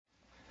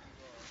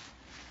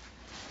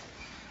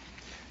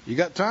You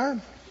got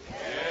time?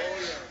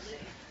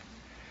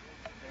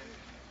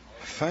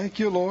 Thank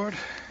you, Lord.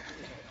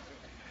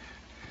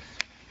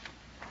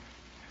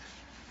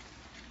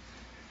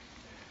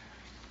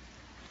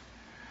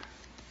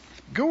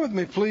 Go with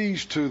me,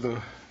 please, to the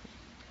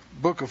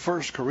book of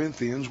 1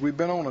 Corinthians. We've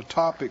been on a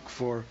topic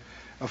for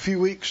a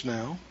few weeks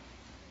now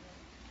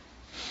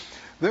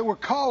that we're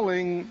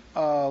calling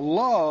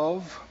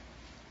love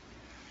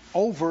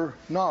over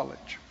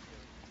knowledge.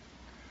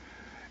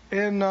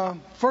 In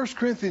 1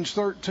 Corinthians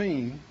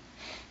 13,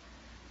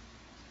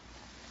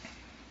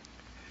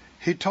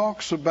 he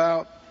talks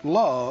about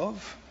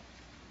love,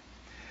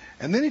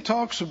 and then he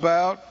talks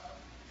about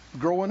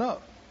growing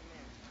up.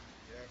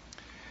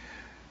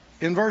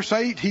 In verse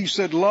 8, he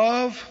said,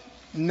 love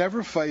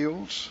never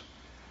fails.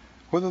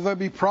 Whether there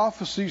be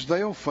prophecies,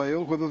 they'll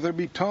fail. Whether there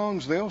be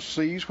tongues, they'll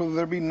cease. Whether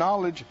there be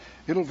knowledge,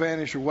 it'll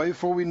vanish away.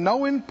 For we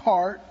know in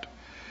part,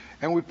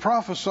 and we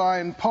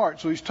prophesy in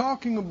part. So he's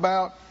talking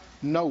about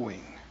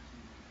knowing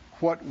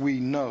what we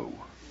know.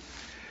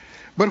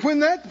 But when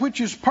that which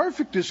is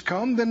perfect is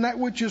come, then that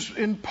which is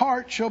in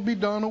part shall be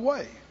done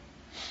away.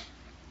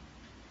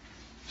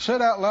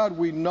 Said out loud,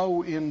 we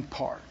know in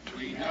part.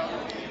 We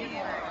know in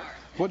part.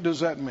 What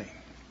does that mean?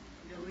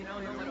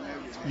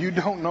 You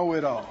don't know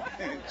it all.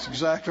 That's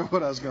exactly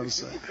what I was going to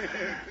say.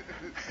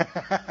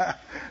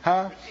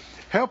 Huh?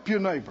 Help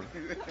your neighbor.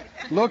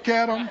 Look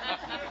at them.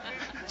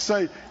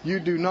 Say, you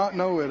do not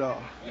know it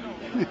all.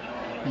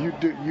 You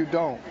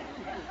don't.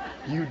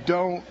 You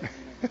don't.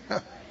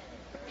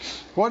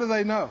 What do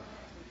they know?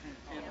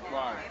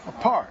 A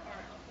part.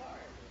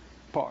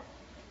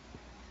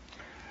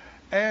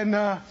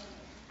 And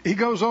he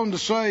goes on to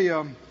say,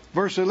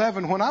 verse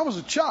 11, when I was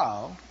a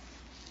child,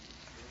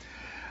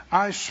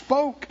 I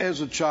spoke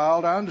as a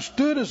child, I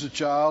understood as a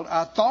child,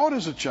 I thought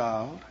as a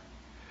child,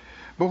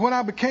 but when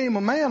I became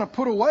a man, I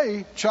put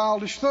away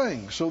childish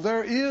things. So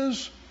there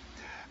is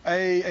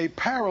a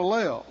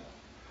parallel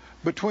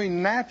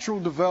between natural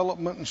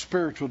development and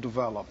spiritual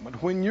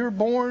development. When you're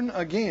born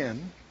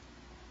again,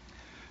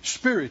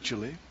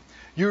 spiritually,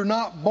 you're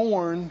not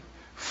born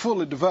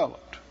fully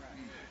developed.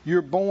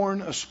 You're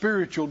born a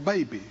spiritual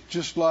baby,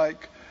 just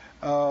like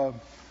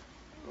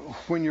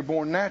when you're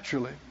born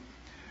naturally.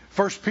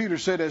 1 Peter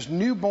said, as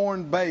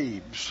newborn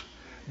babes,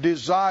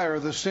 desire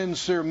the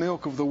sincere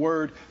milk of the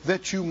word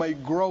that you may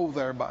grow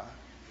thereby.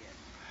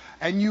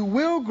 And you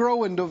will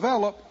grow and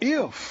develop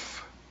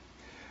if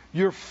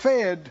you're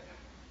fed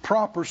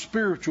proper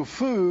spiritual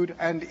food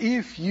and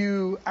if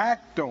you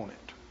act on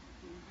it.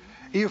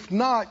 If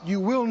not, you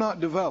will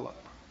not develop.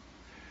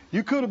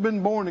 You could have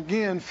been born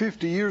again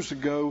 50 years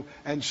ago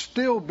and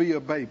still be a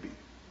baby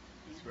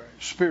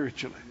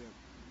spiritually.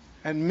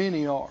 And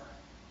many are.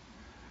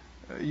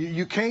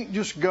 You can't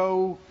just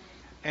go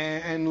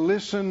and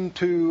listen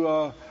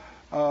to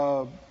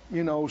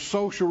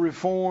social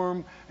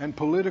reform and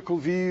political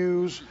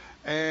views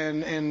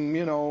and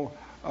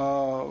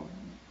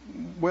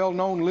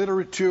well-known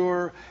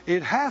literature.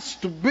 It has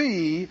to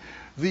be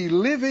the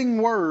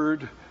living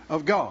Word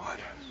of God,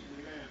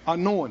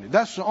 anointed.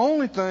 That's the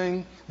only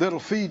thing that'll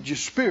feed your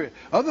spirit.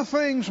 Other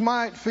things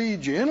might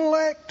feed your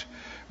intellect,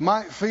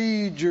 might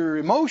feed your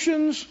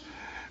emotions,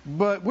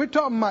 but we're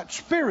talking about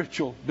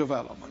spiritual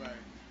development.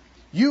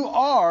 You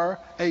are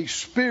a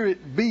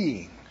spirit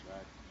being.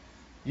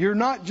 You're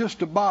not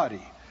just a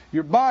body.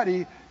 Your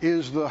body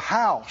is the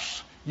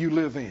house you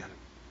live in.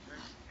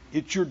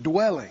 It's your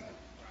dwelling.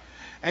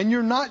 And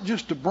you're not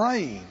just a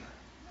brain.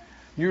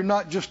 You're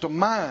not just a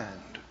mind.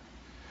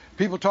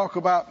 People talk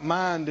about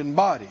mind and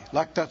body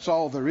like that's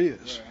all there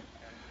is.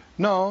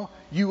 No,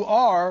 you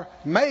are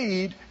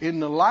made in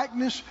the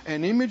likeness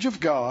and image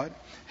of God.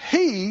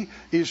 He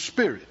is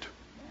spirit.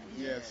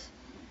 Yes.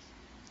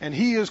 And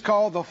he is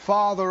called the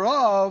Father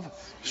of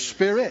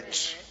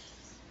spirits.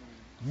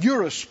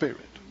 You're a spirit.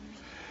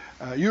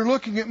 You're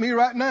looking at me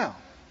right now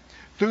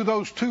through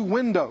those two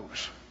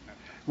windows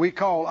we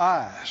call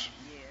eyes.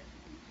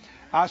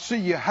 I see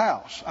your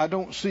house. I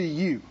don't see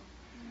you.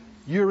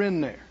 You're in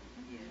there.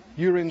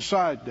 You're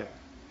inside there.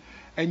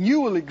 And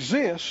you will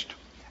exist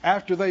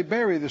after they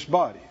bury this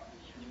body.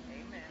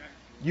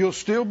 You'll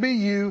still be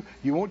you.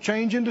 You won't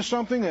change into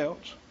something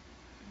else.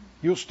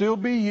 You'll still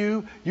be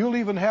you. You'll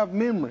even have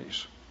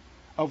memories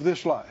of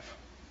this life.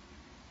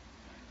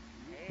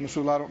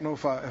 So I don't know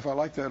if I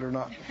like that or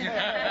not.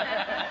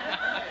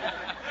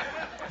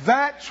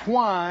 That's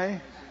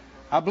why,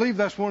 I believe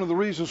that's one of the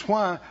reasons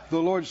why the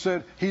Lord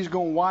said He's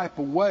going to wipe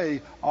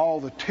away all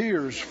the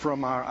tears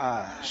from our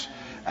eyes.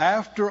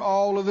 After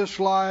all of this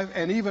life,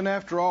 and even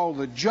after all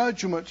the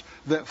judgments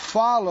that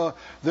follow,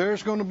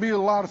 there's going to be a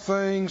lot of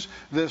things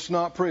that's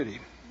not pretty.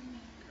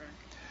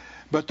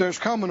 But there's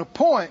coming a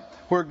point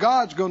where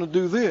God's going to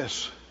do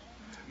this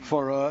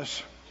for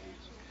us,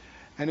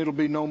 and it'll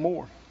be no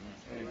more.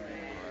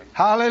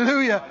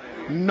 Hallelujah.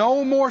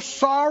 No more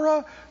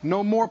sorrow,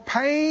 no more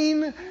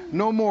pain,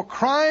 no more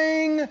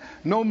crying,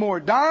 no more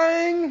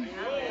dying.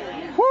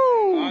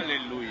 Woo!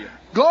 Hallelujah.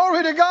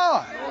 Glory to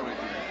God.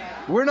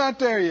 We're not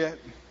there yet,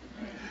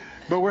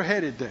 but we're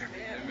headed there.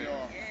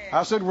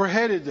 I said we're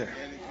headed there.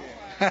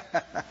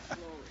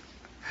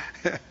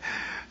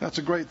 That's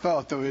a great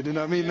thought, though, isn't it?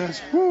 I mean, that's,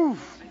 whew,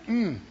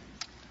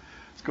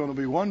 it's going to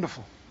be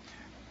wonderful.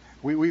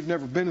 We've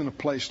never been in a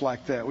place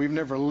like that. We've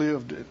never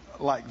lived it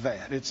like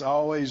that. It's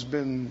always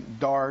been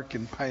dark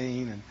and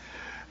pain. And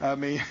I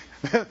mean,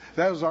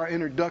 that was our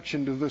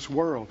introduction to this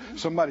world.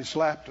 Somebody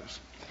slapped us.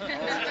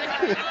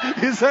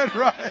 Is that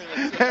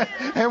right?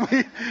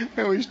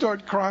 And we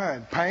start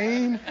crying.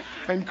 Pain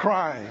and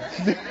crying.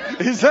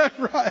 Is that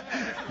right?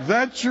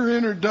 That's your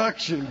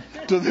introduction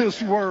to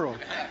this world.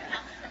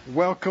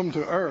 Welcome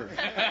to earth.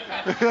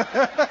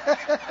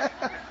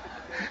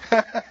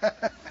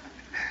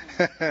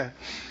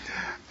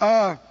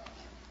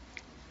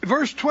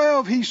 Verse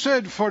 12, he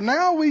said, "For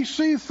now we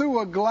see through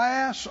a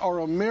glass or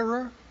a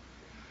mirror,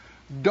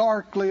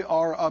 darkly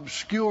or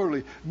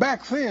obscurely."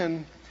 Back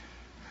then,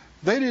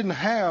 they didn't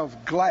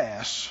have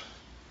glass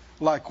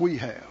like we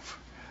have.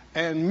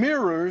 And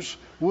mirrors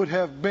would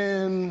have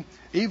been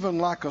even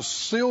like a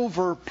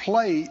silver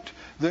plate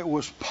that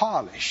was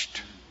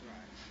polished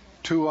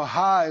to a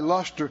high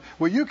luster.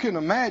 Well, you can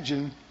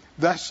imagine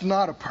that's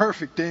not a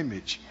perfect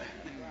image,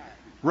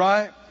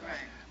 right?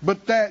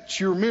 But that's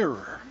your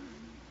mirror.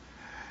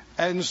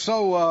 And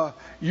so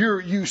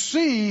you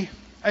see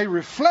a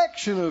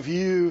reflection of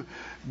you,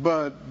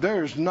 but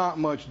there's not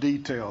much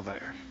detail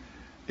there.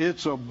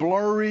 It's a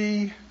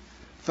blurry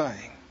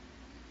thing.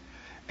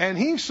 And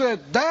he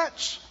said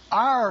that's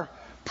our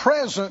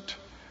present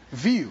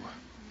view.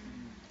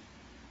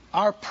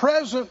 Our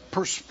present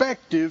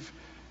perspective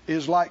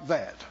is like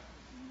that.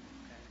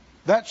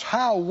 That's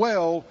how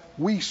well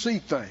we see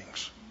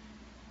things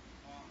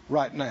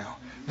right now.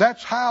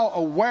 That's how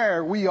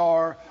aware we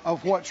are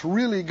of what's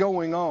really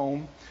going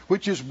on,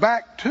 which is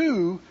back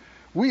to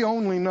we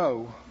only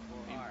know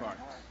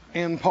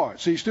in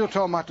parts. He's still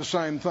talking about the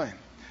same thing.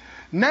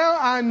 Now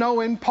I know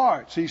in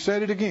parts. He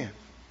said it again.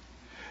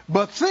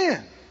 But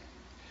then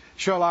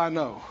shall I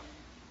know,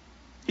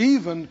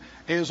 even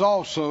as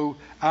also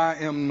I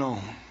am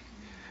known.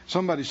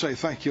 Somebody say,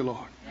 "Thank you,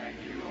 Lord." Thank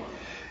you, Lord.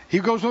 He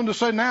goes on to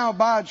say, "Now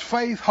abides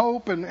faith,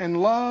 hope, and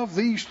love,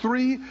 these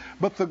three.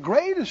 But the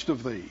greatest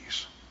of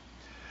these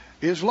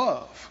is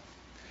love."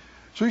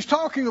 So he's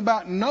talking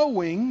about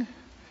knowing,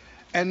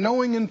 and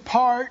knowing in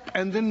part,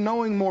 and then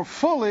knowing more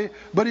fully.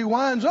 But he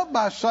winds up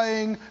by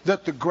saying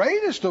that the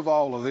greatest of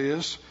all of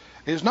this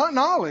is not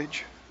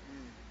knowledge,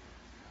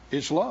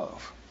 it's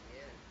love.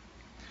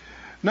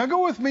 Now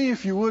go with me,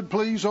 if you would,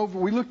 please.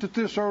 We looked at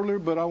this earlier,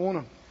 but I want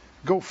to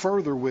go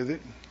further with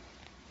it.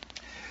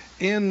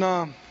 In,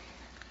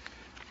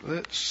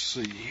 let's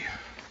see,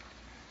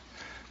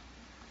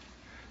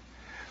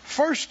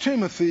 1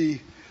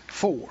 Timothy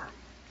 4.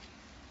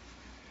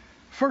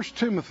 1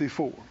 Timothy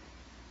 4.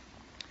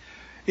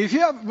 If you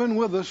haven't been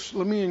with us,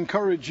 let me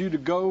encourage you to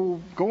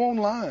go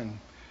online.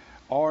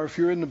 Or if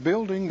you're in the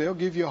building, they'll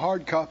give you a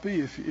hard copy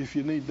if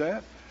you need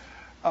that.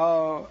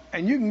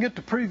 And you can get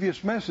the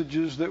previous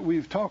messages that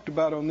we've talked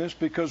about on this,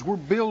 because we're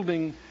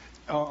building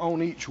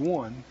on each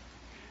one.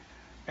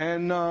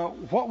 And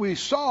what we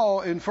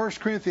saw in 1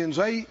 Corinthians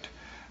 8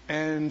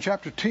 and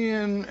chapter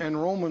 10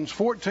 and Romans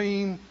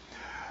 14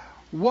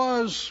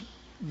 was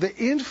the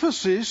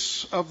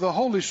emphasis of the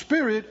Holy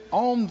Spirit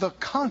on the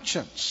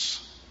conscience.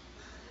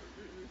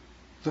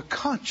 The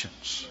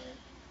conscience.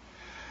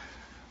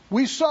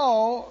 We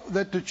saw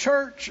that the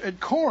church at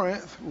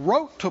Corinth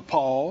wrote to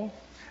Paul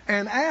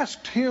and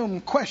asked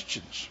him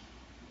questions.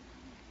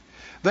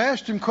 They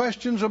asked him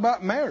questions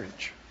about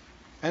marriage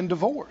and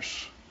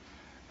divorce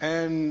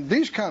and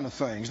these kind of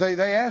things.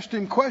 They asked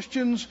him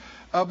questions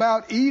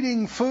about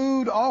eating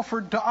food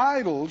offered to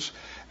idols.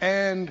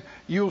 And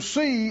you'll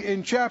see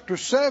in chapter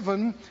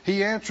 7,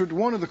 he answered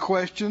one of the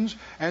questions.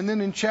 And then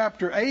in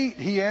chapter 8,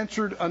 he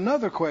answered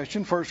another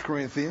question, 1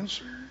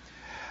 Corinthians.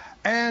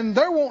 And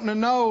they're wanting to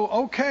know,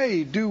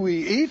 okay, do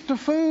we eat the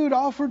food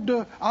offered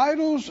to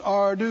idols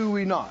or do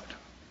we not?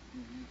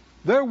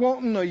 They're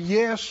wanting a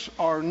yes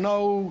or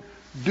no,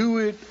 do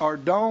it or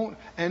don't.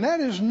 And that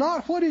is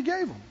not what he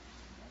gave them.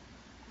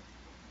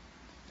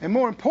 And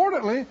more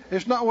importantly,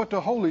 it's not what the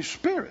Holy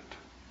Spirit,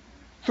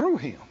 through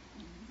him,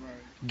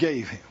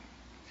 gave him.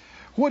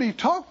 What he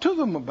talked to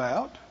them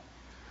about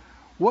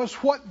was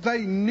what they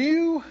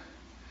knew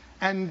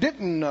and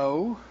didn't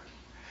know,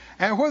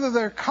 and whether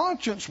their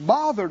conscience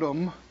bothered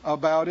them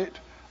about it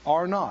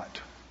or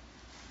not.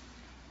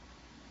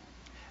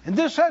 And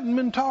this hadn't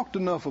been talked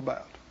enough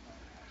about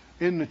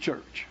in the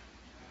church.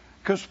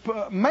 Because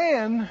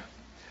man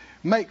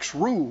makes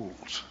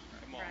rules.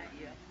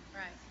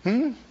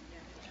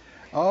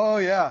 Oh,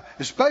 yeah.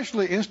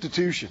 Especially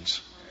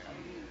institutions.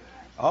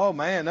 Oh,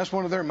 man, that's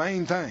one of their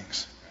main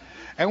things.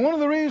 And one of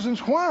the reasons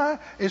why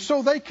is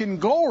so they can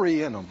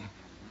glory in them.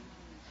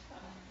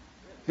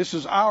 This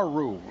is our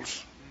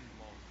rules.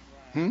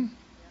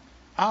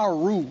 Our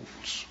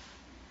rules.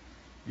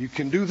 You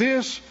can do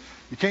this.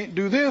 You can't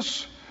do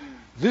this.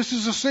 This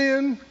is a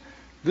sin.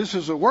 This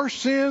is a worse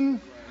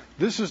sin.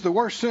 This is the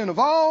worst sin of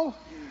all.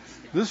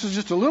 This is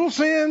just a little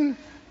sin.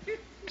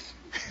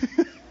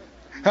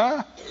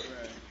 Huh?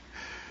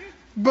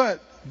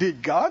 But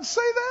did God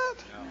say that?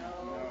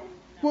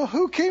 Well,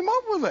 who came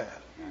up with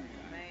that?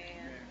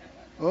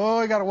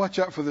 Oh, you got to watch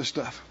out for this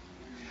stuff.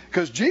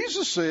 Because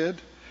Jesus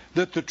said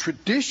that the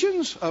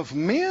traditions of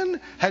men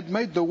had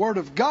made the Word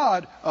of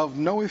God of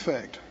no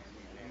effect.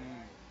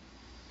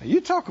 Now,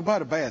 you talk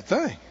about a bad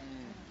thing,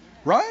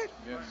 right?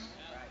 Yes.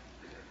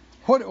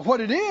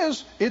 What it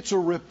is, it's a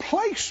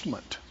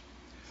replacement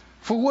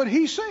for what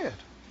he said.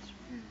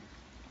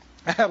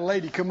 I had a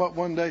lady come up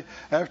one day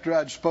after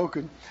I'd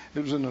spoken.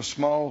 It was in a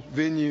small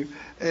venue,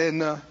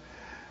 and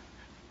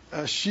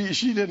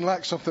she didn't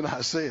like something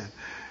I said.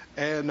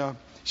 And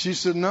she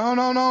said, no,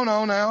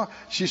 now.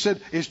 She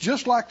said, it's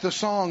just like the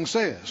song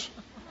says.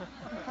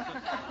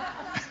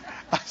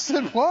 I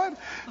said, what?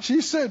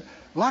 She said,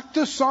 like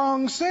the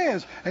song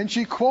says. And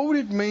she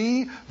quoted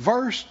me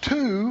verse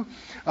 2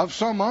 of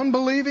some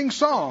unbelieving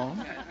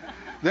song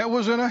that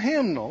was in a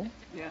hymnal.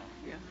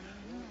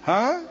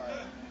 Huh?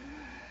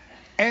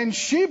 And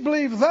she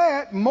believed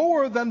that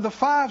more than the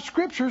 5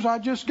 scriptures I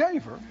just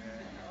gave her.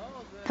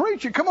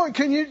 Preach it. Come on,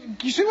 can you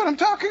see what I'm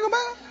talking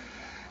about?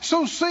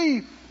 So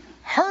see,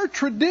 her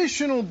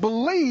traditional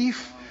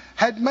belief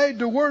had made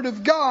the Word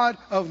of God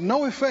of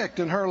no effect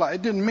in her life.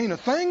 It didn't mean a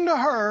thing to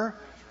her.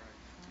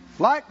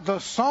 Like the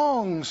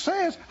song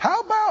says, how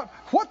about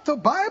what the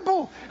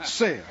Bible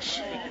says?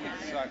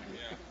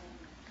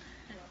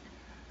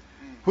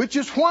 Which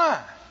is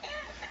why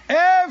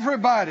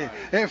everybody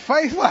at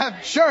Faith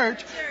Life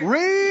Church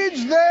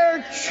reads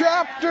their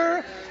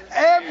chapter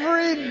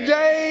every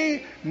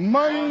day,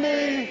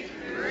 Monday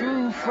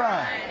through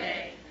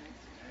Friday.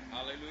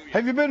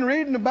 Have you been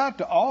reading about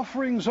the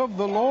offerings of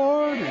the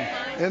Lord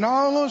and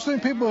all those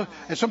things?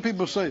 And some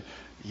people say,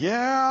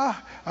 yeah,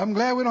 I'm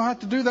glad we don't have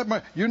to do that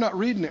much. You're not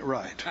reading it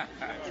right.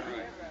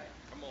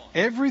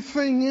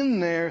 Everything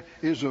in there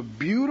is a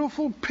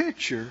beautiful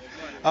picture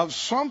of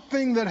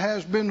something that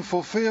has been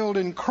fulfilled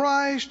in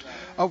Christ,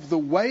 of the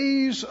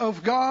ways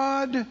of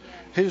God,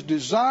 His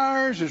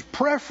desires, His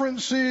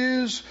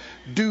preferences.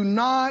 Do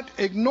not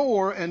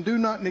ignore and do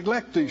not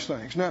neglect these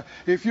things. Now,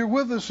 if you're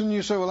with us and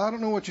you say, well, I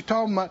don't know what you're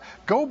talking about,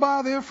 go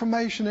by the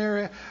information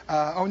area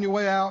on your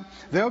way out.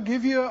 They'll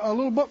give you a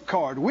little book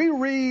card. We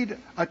read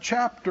a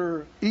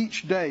chapter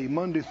each day,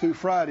 Monday through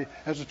Friday,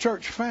 as a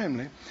church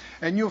family.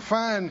 And you'll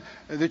find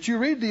that you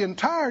read the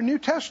entire New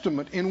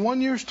Testament in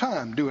 1 year's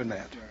time doing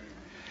that.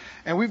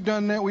 And we've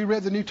done that. We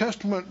read the New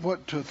Testament,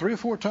 3 or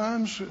 4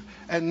 times?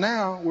 And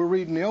now we're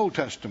reading the Old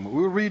Testament.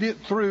 We'll read it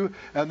through,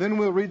 and then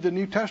we'll read the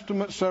New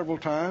Testament several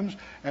times,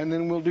 and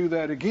then we'll do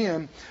that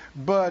again.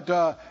 But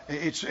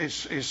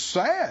it's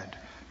sad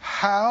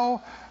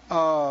how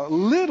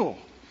little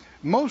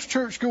most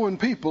church-going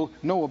people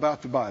know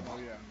about the Bible.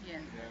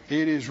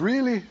 It is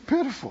really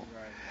pitiful.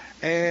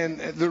 And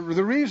the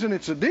reason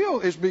it's a deal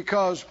is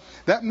because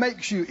that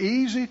makes you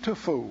easy to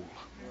fool.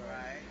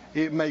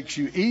 It makes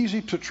you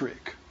easy to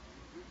trick.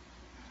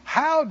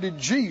 How did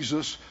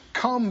Jesus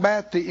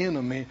combat the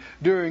enemy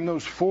during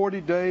those 40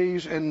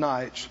 days and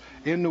nights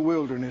in the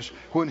wilderness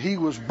when he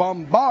was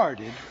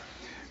bombarded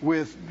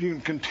with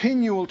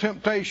continual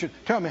temptation?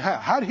 Tell me how.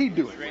 How did he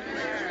do it?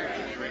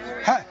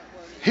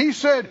 He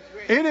said,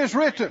 it is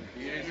written.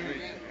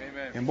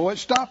 And boy, it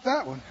stopped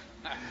that one.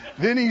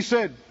 Then he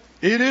said,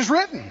 it is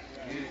written.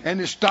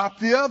 And it stopped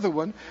the other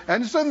one.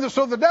 And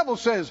so the devil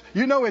says,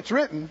 you know it's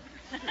written.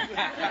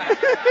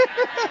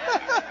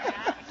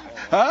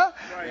 Huh?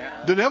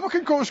 The devil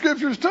can quote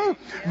scriptures too.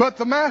 But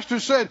the master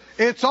said,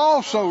 it's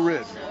also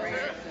written.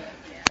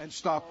 And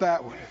stop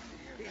that one.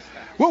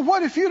 Well,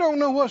 what if you don't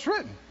know what's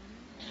written?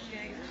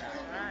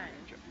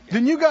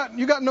 Then you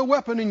got no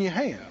weapon in your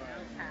hand.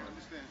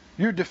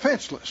 You're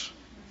defenseless.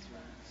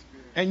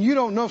 And you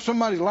don't know if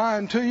somebody's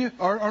lying to you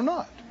or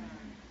not.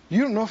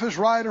 You don't know if it's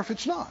right or if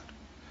it's not.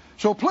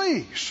 So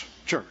please,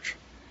 church,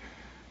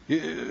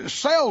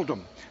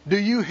 seldom do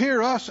you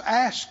hear us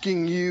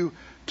asking you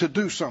to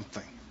do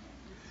something.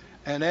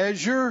 And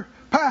as your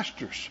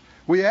pastors,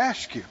 we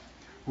ask you,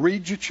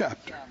 read your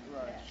chapter.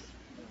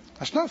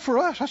 That's not for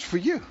us, that's for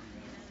you.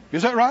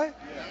 Is that right?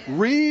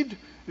 Read,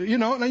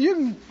 now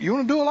you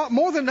want to do a lot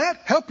more than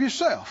that, help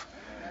yourself.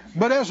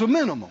 But as a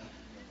minimum,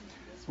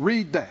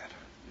 read that.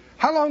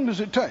 How long does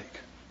it take?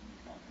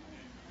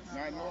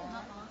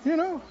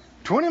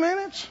 20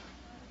 minutes?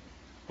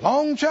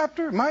 Long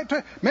chapter? It might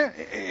take. Man,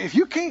 if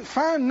you can't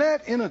find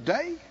that in a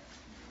day,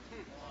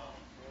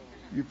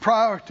 your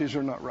priorities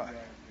are not right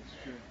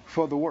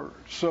for the Word.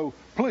 So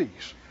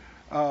please,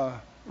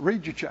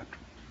 read your chapter.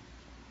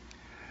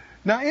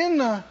 Now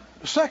in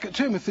 2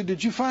 Timothy,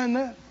 did you find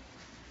that?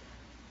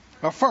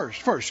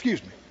 First,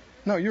 excuse me.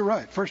 No, you're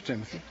right. 1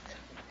 Timothy.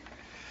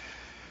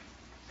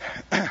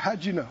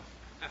 How'd you know?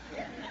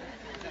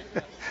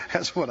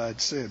 That's what I'd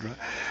said, right?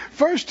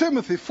 1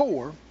 Timothy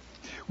 4,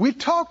 we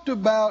talked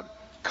about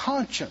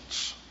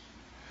conscience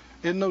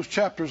in those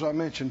chapters I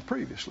mentioned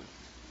previously.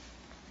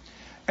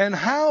 And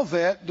how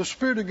that the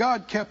Spirit of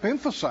God kept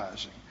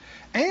emphasizing.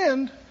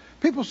 And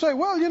people say,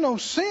 well,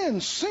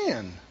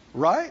 sin,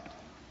 right?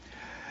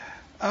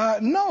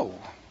 No,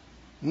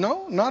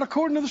 not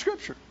according to the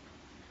Scripture.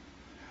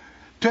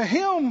 To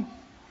him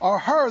or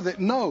her that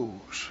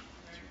knows,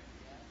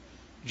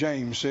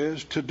 James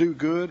says, to do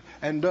good,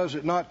 and does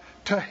it not,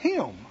 to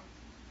him.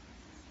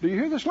 Do you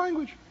hear this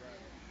language?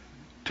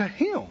 To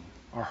him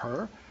or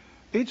her,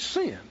 it's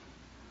sin.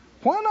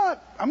 Why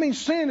not? I mean,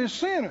 sin is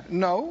sin.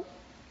 No.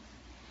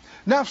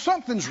 Now, if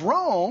something's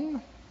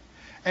wrong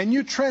and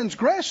you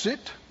transgress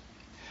it,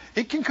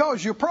 it can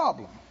cause you a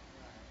problem.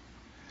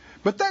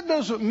 But that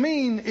doesn't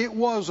mean it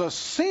was a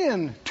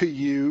sin to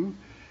you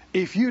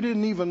if you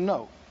didn't even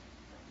know.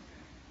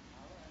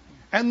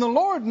 And the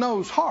Lord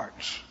knows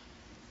hearts.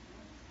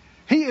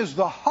 He is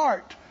the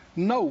heart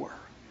knower.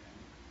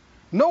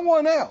 No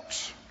one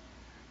else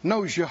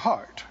knows your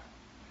heart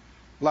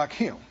like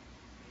Him.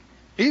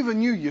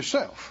 Even you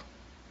yourself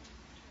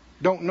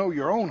don't know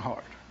your own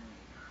heart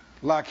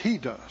like He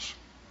does.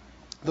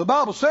 The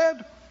Bible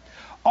said,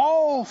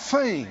 all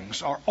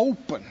things are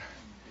open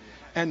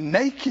and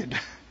naked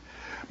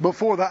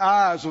before the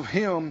eyes of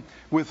Him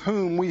with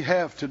whom we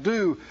have to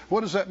do.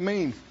 What does that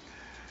mean?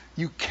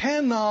 You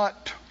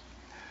cannot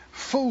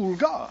fool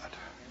God.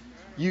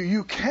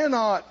 You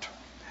cannot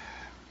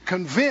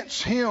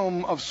convince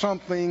Him of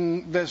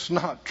something that's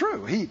not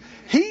true.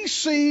 He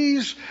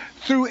sees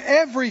through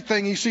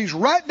everything. He sees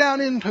right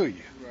down into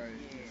you.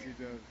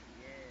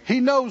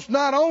 He knows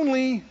not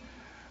only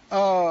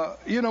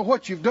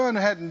what you've done and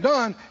hadn't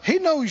done. He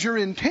knows your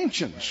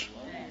intentions.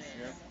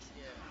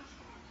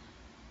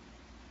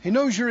 He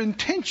knows your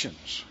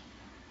intentions.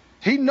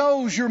 He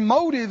knows your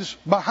motives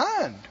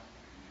behind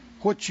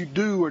what you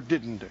do or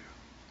didn't do.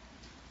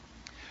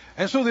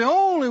 And so the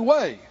only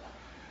way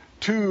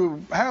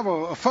to have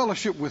a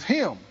fellowship with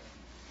Him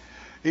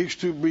is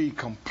to be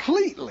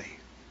completely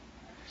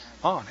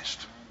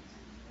honest,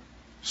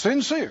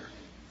 sincere,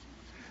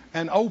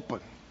 and open.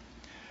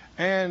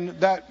 And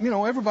that,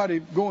 everybody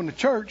going to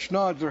church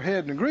nods their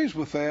head and agrees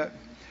with that.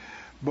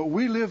 But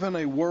we live in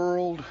a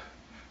world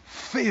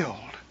filled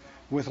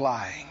with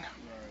lying.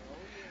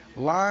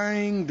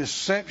 Lying,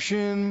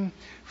 deception,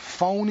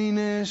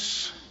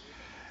 phoniness.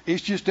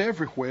 It's just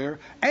everywhere.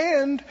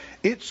 And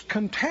it's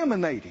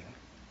contaminating.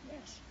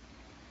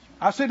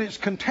 I said it's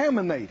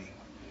contaminating.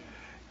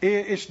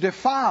 It's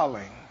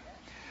defiling.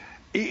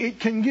 It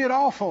can get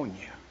off on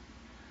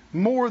you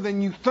more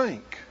than you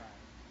think.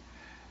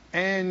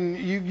 And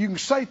you can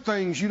say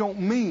things you don't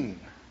mean.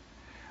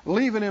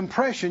 Leave an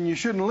impression you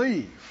shouldn't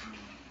leave.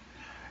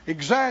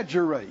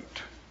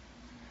 Exaggerate.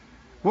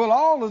 Well,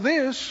 all of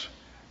this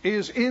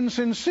is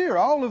insincere.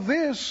 All of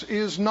this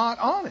is not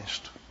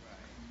honest.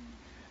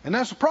 And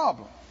that's a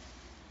problem.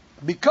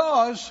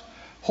 Because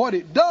what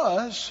it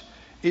does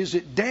is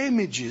it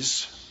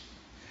damages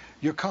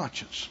your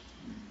conscience.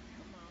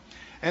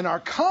 And our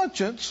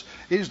conscience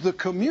is the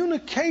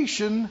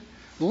communication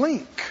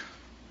link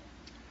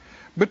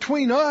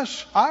between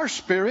us, our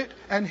spirit,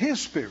 and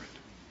His spirit.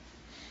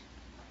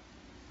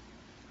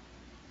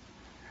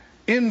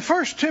 In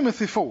 1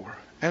 Timothy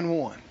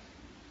 4:1,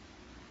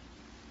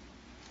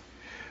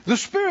 the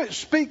Spirit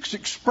speaks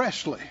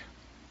expressly,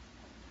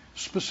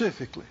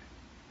 specifically,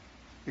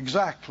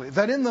 exactly,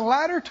 that in the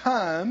latter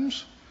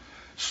times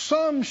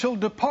some shall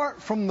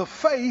depart from the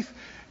faith,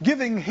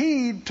 giving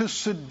heed to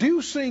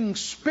seducing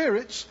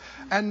spirits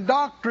and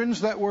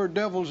doctrines. That word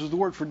devils is the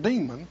word for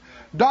demon.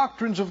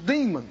 Doctrines of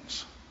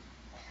demons.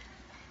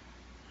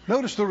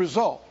 Notice the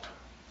result.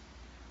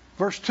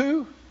 Verse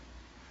 2.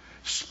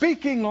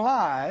 Speaking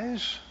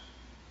lies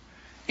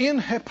in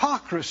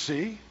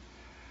hypocrisy.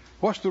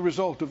 What's the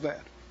result of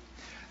that?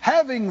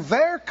 Having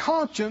their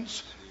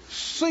conscience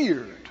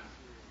seared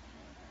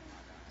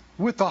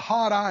with a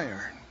hot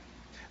iron.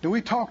 Now,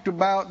 we talked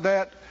about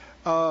that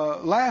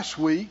last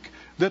week,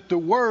 that the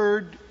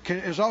word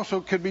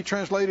could be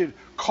translated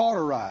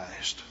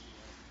cauterized.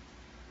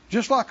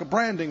 Just like a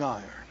branding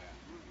iron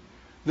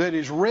that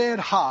is red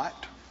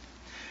hot.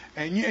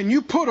 And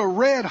you put a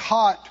red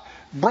hot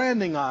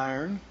branding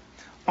iron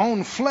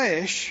on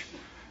flesh,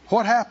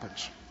 what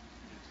happens?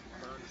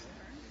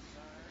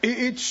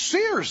 It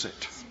sears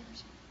it.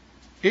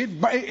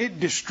 It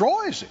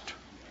destroys it.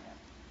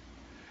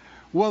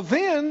 Well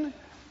then,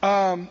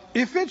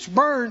 if it's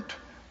burnt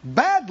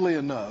badly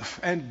enough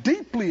and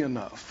deeply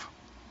enough,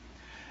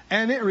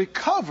 and it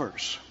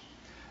recovers,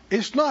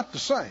 it's not the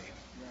same.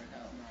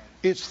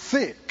 It's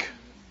thick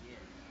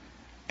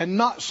and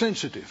not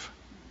sensitive,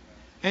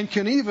 and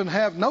can even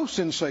have no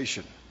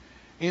sensation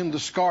in the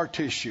scar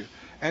tissue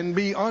and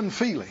be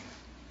unfeeling.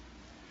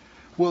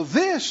 Well,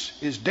 this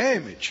is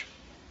damage.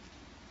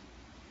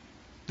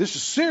 This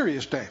is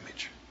serious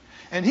damage.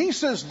 And he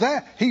says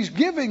that he's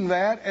giving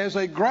that as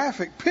a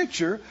graphic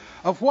picture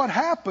of what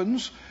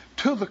happens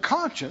to the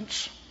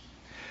conscience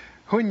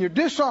when you're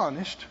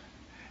dishonest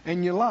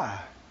and you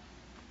lie.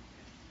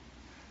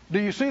 Do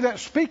you see that?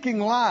 Speaking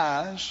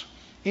lies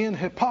in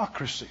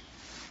hypocrisy.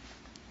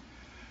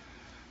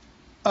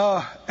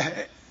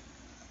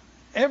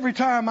 Every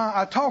time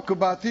I talk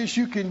about this,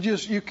 you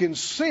can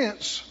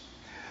sense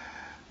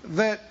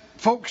that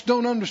folks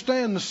don't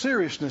understand the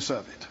seriousness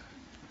of it.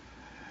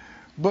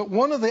 But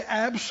one of the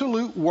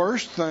absolute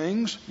worst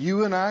things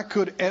you and I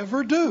could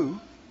ever do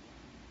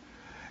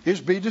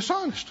is be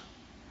dishonest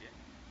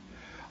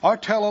or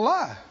tell a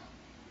lie.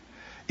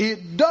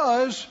 it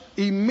does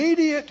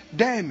immediate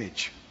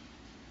damage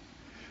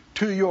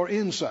to your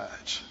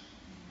insides,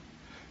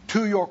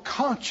 to your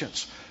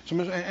conscience.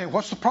 And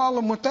what's the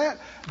problem with that?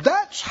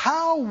 That's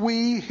how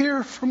we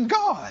hear from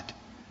God.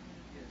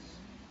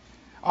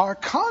 Our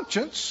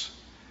conscience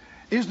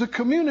is the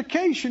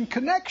communication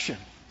connection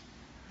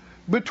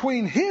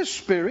between His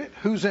Spirit,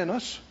 who's in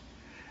us,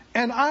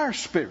 and our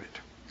spirit.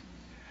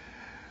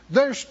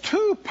 There's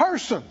two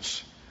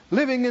persons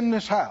living in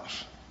this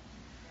house.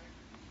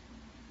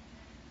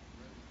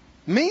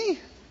 Me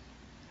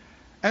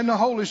and the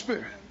Holy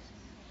Spirit.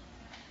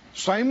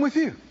 Same with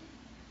you.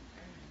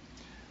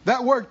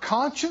 That word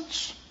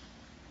conscience,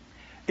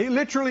 it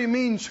literally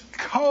means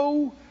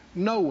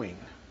co-knowing.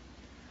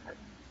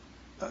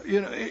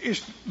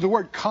 It's the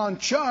word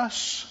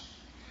conscious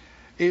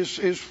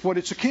is what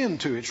it's akin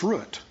to, its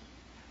root.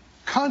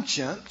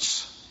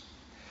 Conscience.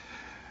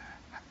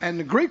 And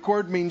the Greek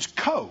word means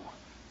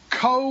co-conscious.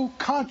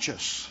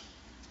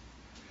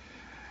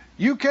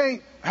 You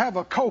can't have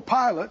a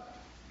co-pilot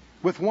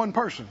with one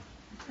person.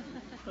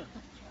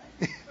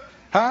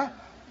 Huh?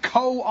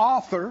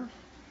 Co-author,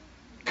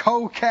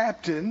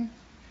 co-captain.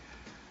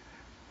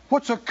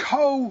 What's a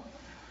co-witness?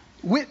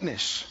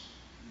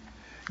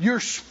 Your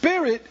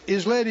spirit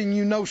is letting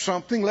you know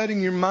something,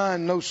 letting your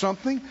mind know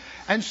something,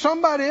 and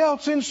somebody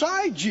else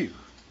inside you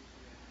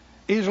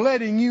is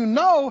letting you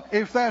know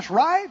if that's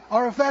right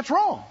or if that's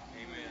wrong.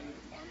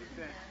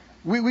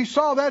 Amen. We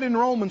saw that in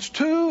Romans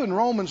 2 and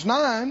Romans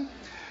 9,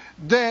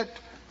 that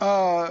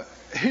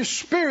His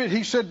Spirit,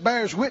 He said,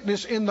 bears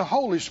witness in the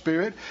Holy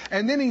Spirit.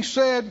 And then He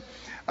said,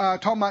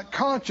 talking about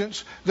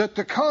conscience, that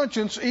the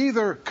conscience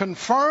either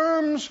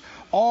confirms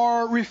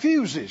or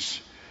refuses.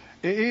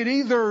 It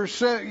either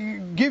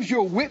gives you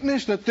a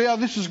witness that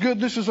this is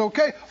good, this is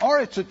okay, or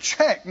it's a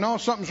check. No,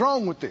 something's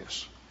wrong with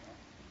this.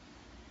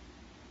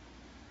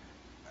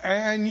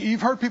 And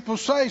you've heard people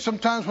say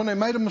sometimes when they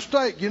made a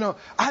mistake,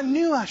 I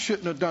knew I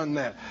shouldn't have done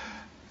that.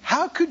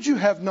 How could you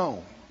have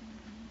known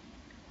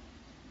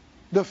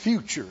the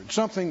future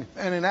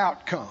and an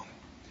outcome?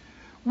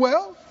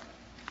 Well,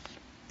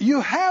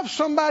 you have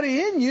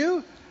somebody in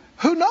you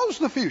who knows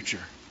the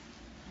future,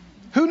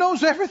 who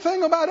knows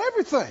everything about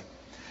everything.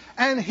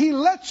 And He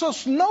lets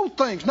us know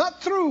things,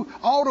 not through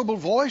audible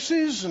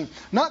voices and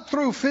not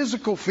through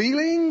physical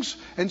feelings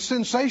and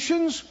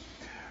sensations,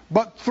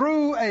 but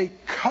through a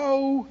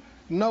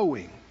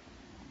co-knowing.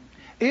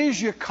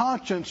 Is your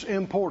conscience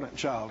important,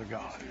 child of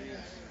God?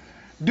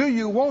 Do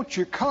you want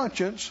your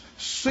conscience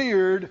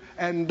seared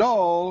and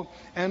dull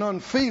and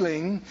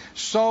unfeeling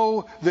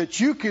so that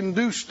you can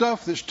do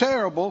stuff that's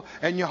terrible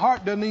and your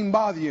heart doesn't even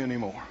bother you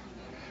anymore?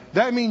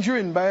 That means you're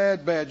in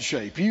bad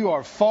shape. You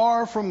are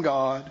far from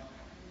God.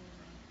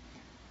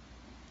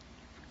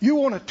 You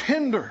want a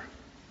tender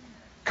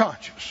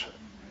conscience.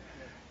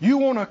 You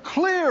want a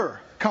clear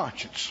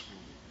conscience.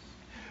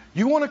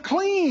 You want a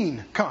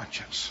clean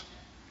conscience.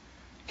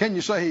 Can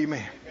you say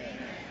amen? Amen.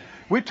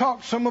 We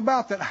talked some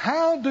about that.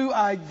 How do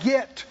I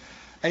get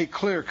a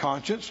clear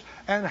conscience?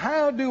 And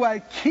how do I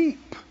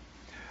keep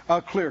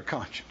a clear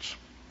conscience?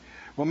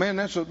 Well, man,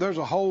 there's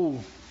a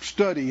whole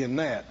study in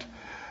that.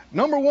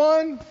 Number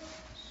one,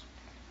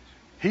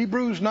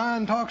 Hebrews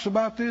 9 talks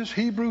about this.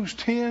 Hebrews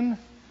 10.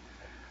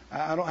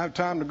 I don't have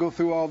time to go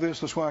through all this.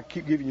 That's why I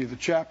keep giving you the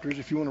chapters.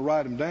 If you want to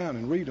write them down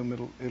and read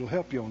them, it'll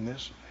help you on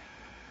this.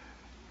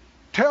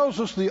 Tells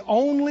us the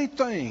only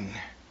thing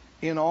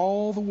in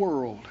all the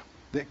world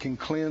that can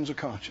cleanse a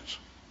conscience.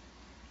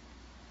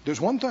 There's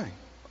one thing,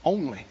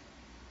 only.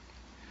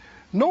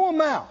 No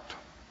amount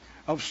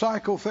of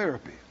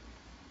psychotherapy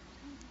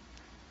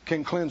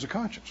can cleanse a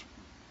conscience.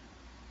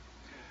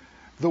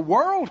 The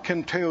world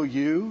can tell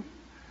you,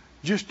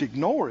 just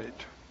ignore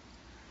it,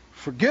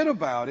 forget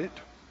about it.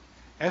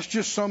 That's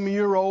just some of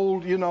your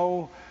old,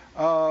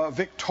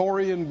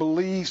 Victorian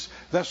beliefs.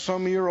 That's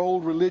some of your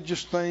old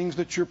religious things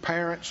that your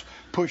parents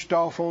pushed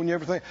off on you,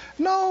 everything.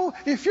 No,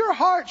 if your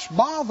heart's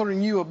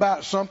bothering you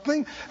about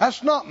something,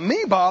 that's not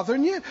me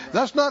bothering you.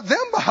 That's not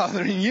them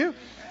bothering you.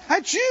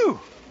 That's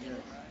you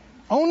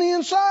on the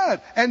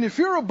inside. And if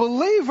you're a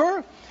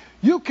believer,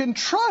 you can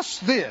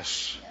trust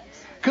this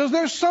because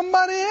there's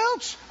somebody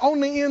else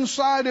on the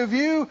inside of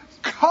you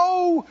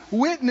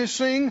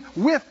co-witnessing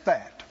with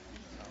that.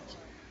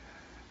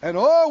 And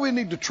we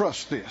need to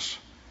trust this.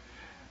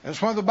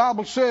 That's why the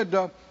Bible said,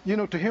 to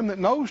him that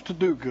knows to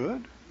do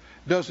good,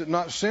 does it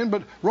not sin?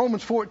 But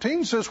Romans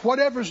 14 says,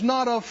 whatever's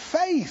not of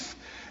faith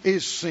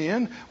is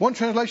sin. One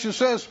translation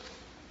says,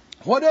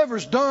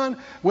 whatever's done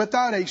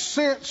without a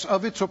sense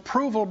of its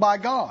approval by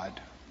God,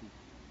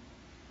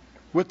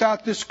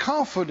 without this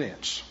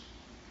confidence.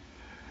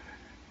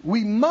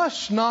 We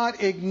must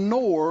not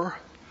ignore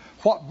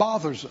what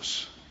bothers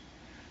us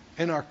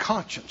in our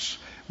conscience.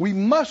 We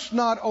must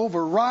not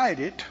override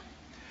it,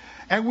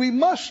 and we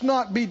must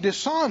not be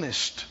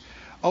dishonest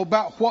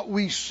about what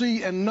we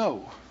see and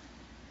know.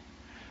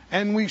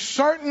 And we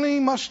certainly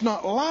must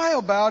not lie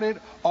about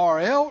it, or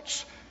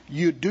else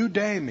you do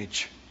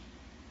damage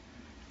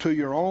to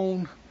your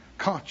own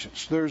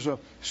conscience. There's a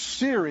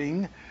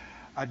searing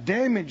a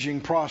damaging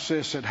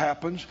process that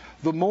happens,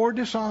 the more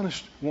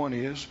dishonest one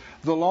is.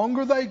 The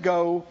longer they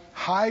go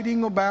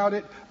hiding about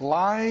it,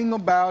 lying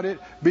about it,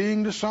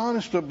 being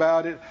dishonest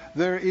about it,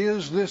 there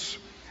is this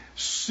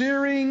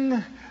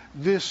searing,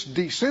 this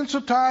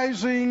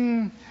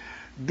desensitizing,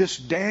 this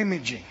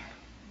damaging,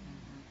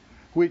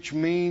 which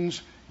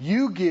means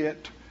you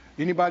get,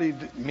 anybody,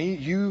 me,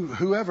 you,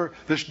 whoever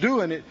that's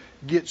doing it,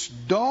 gets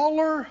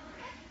duller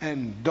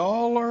and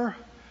duller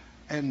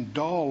and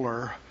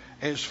duller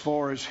as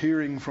far as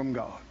hearing from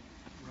God.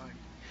 Right.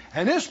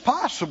 And it's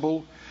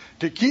possible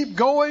to keep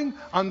going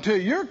until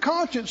your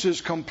conscience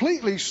is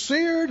completely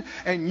seared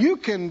and you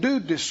can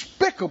do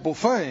despicable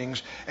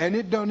things and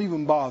it don't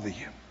even bother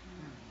you.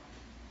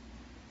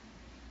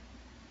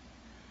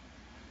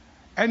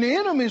 And the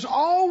enemy is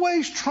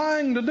always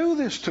trying to do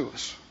this to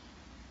us.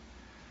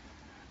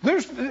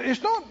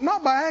 It's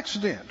not by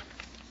accident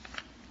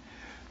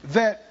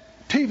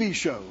that TV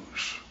shows,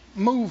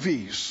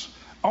 movies,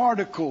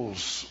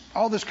 articles,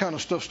 all this kind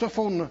of stuff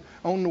on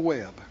the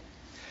web,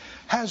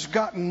 has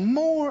gotten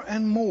more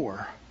and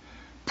more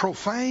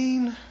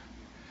profane,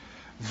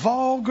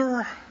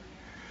 vulgar,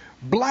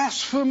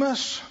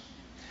 blasphemous,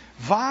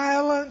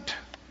 violent.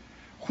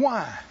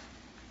 Why?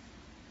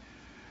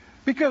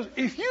 Because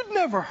if you'd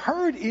never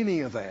heard any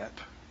of that,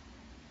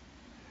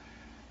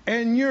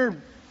 and your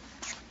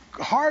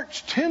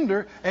heart's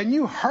tender, and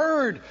you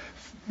heard,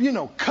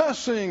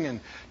 cussing and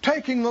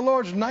taking the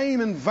Lord's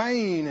name in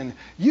vain and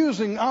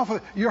using off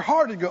of your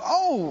heart would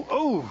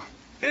go,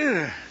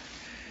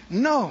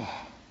 no.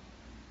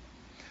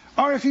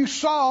 Or if you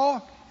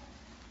saw,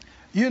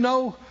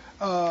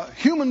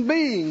 human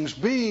beings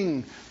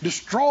being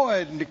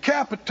destroyed and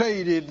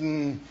decapitated,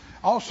 and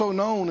also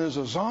known as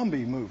a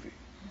zombie movie.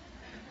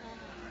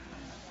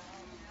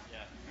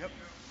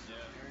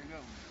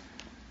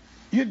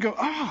 You'd go,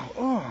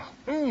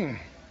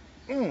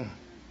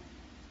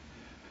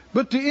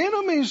 But the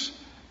enemy's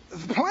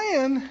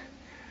plan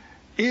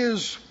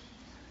is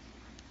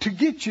to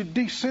get you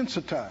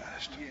desensitized.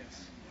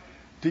 Yes.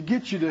 To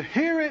get you to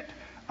hear it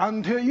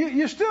until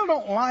you still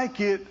don't like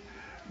it,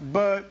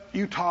 but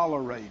you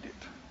tolerate it.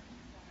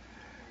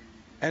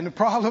 And the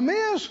problem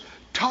is,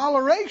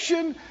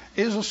 toleration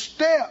is a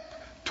step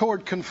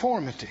toward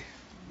conformity.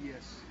 Yes.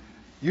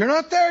 You're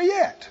not there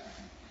yet.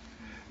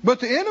 But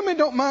the enemy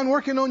don't mind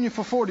working on you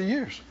for 40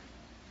 years.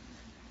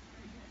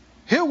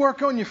 He'll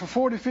work on you for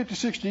 40, 50,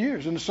 60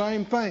 years in the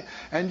same thing.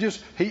 And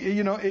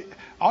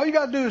all you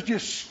got to do is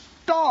just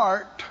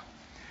start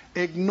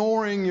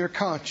ignoring your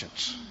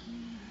conscience.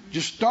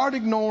 Just start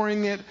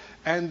ignoring it,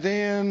 and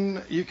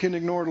then you can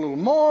ignore it a little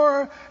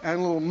more and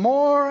a little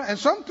more. And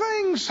some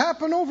things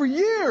happen over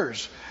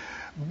years.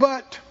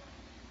 But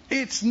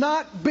it's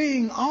not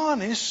being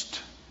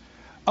honest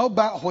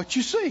about what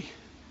you see.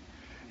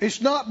 It's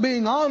not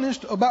being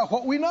honest about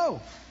what we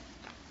know.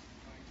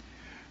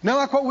 Now,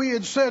 like what we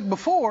had said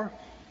before,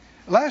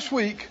 last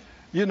week,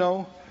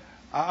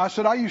 I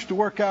said I used to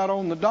work out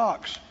on the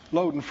docks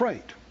loading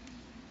freight.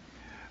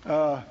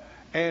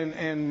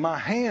 And my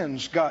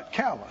hands got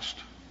calloused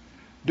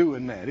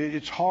doing that.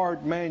 It's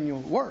hard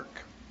manual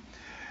work.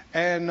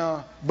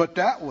 But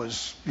that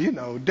was,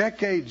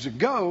 decades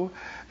ago.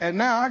 And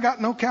now I got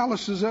no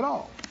calluses at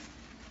all.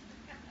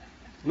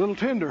 Little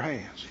tender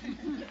hands.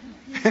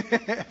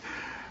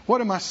 What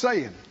am I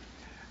saying?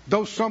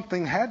 Though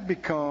something had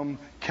become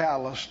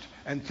calloused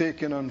and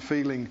thick and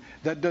unfeeling,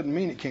 that doesn't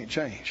mean it can't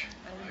change.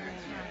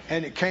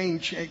 And it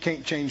can't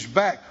change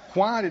back.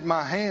 Why did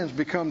my hands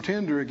become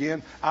tender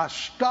again? I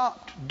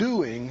stopped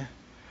doing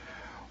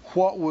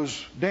what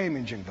was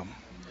damaging them.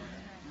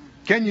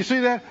 Can you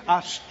see that?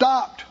 I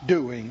stopped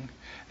doing,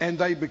 and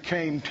they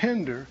became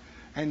tender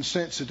and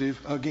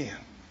sensitive again.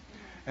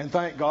 And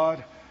thank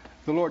God,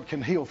 the Lord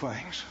can heal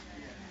things.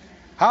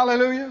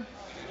 Hallelujah.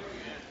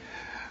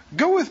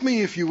 Go with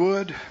me if you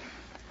would.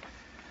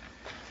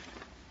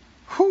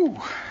 Whew.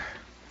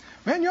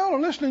 Man, y'all are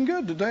listening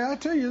good today, I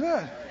tell you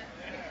that.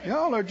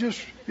 Y'all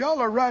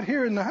are right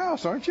here in the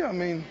house, aren't you? I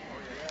mean,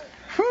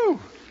 whew.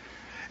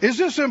 Is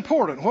this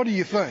important? What do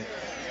you think?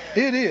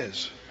 It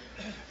is.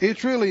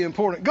 It's really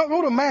important.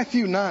 Go to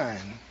Matthew 9.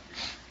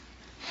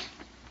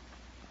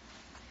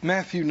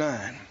 Matthew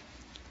 9.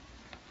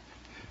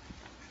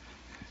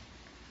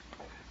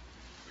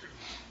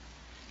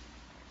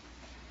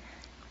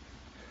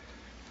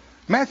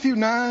 Matthew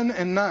 9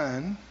 and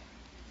 9.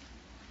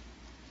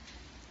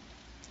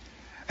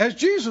 As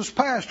Jesus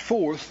passed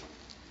forth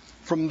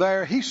from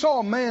there, he saw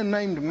a man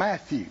named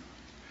Matthew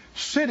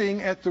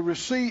sitting at the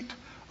receipt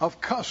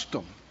of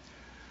custom.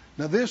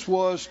 Now this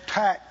was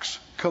tax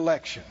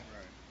collection.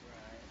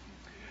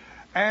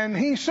 And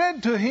he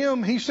said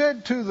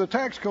to the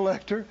tax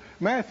collector,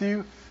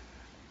 Matthew,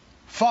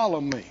 follow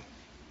me.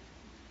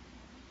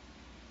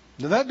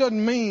 Now that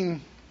doesn't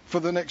mean for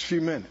the next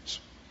few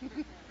minutes.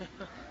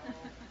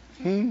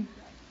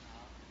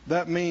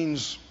 That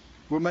means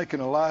we're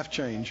making a life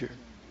change here.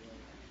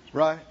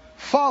 Right?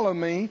 Follow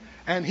me.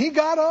 And he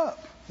got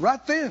up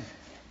right then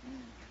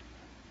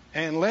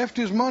and left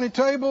his money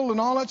table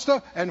and all that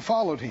stuff and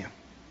followed him.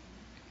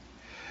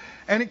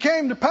 And it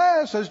came to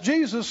pass as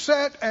Jesus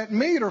sat at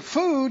meat or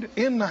food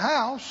in the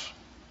house,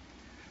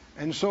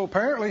 and so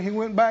apparently he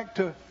went back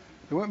to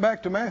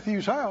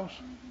Matthew's house.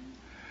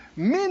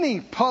 Many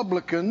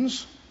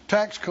publicans,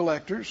 tax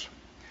collectors,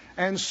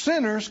 and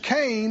sinners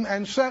came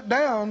and sat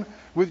down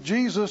with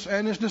Jesus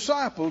and his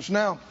disciples.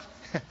 Now,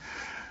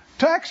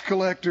 tax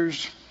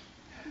collectors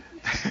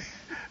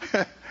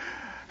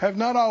have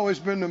not always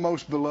been the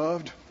most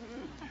beloved,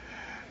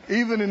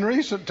 even in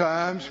recent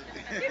times.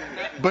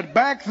 But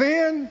back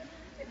then,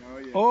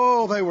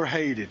 oh, they were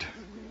hated.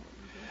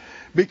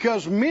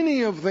 Because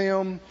many of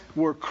them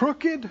were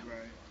crooked,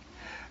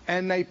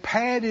 and they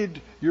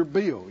padded your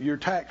bill, your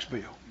tax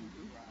bill,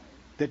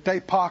 that they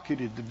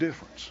pocketed the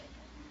difference.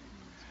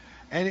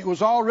 And it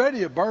was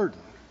already a burden.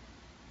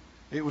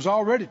 It was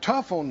already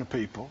tough on the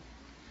people.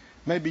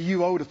 Maybe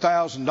you owed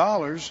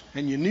 $1,000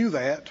 and you knew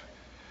that,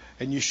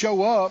 and you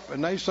show up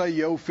and they say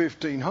you owe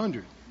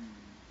 $1,500.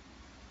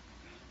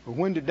 But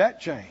when did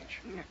that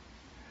change?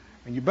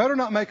 And you better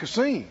not make a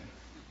scene,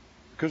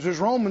 because there's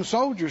Roman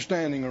soldiers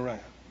standing around.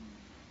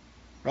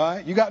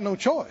 Right? You got no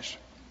choice.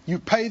 You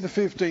pay the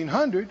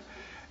 $1,500,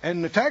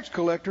 and the tax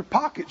collector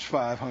pockets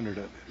 $500 of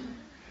it.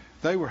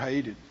 They were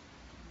hated.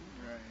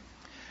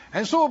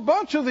 And so a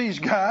bunch of these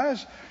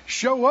guys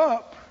show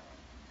up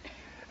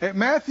at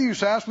Matthew's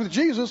house with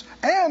Jesus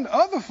and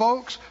other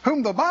folks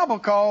whom the Bible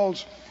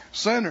calls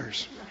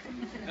sinners.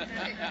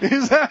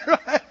 Is that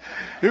right?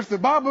 If the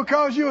Bible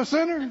calls you a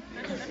sinner,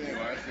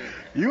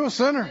 you're a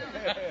sinner.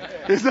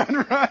 Is that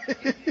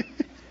right?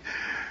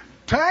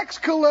 Tax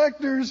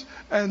collectors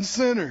and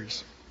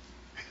sinners.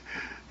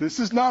 This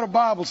is not a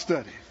Bible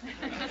study.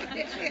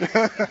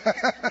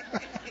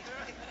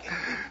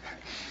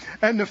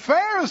 And the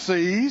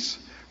Pharisees,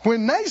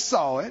 when they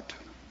saw it,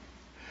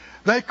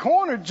 they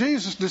cornered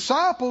Jesus'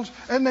 disciples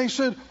and they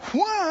said,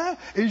 "Why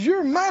is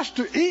your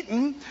master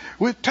eating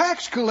with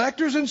tax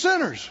collectors and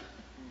sinners?"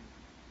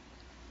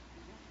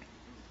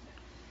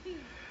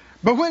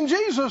 But when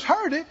Jesus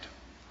heard it,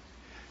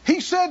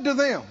 he said to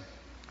them,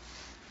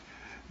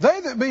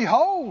 "They that be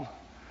whole,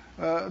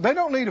 they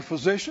don't need a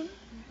physician.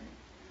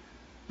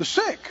 The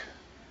sick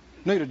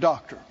need a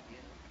doctor."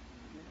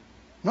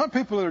 Not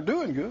people that are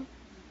doing good.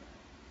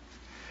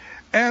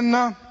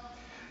 And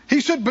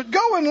he said, "But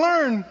go and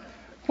learn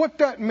what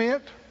that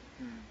meant."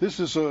 This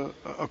is a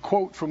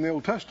quote from the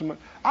Old Testament.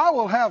 "I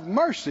will have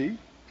mercy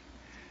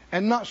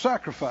and not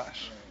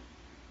sacrifice.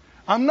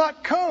 I'm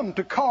not come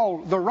to call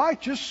the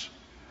righteous,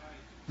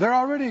 they're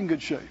already in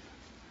good shape,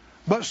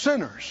 but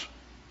sinners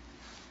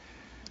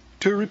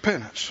to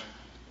repentance."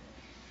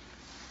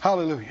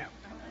 Hallelujah.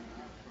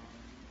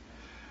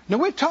 Now,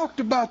 we talked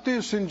about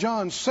this in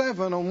John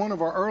 7 on one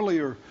of our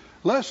earlier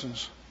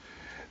lessons,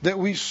 that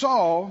we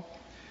saw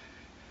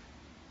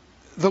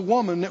the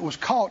woman that was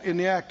caught in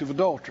the act of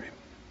adultery,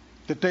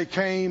 that they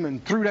came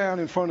and threw down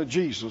in front of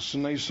Jesus,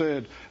 and they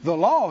said, "The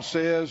law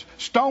says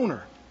stone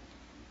her.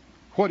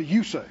 What do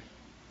you say?"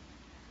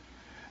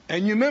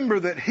 And you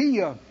remember that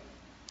he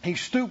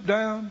stooped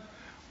down,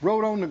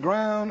 wrote on the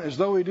ground as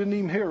though he didn't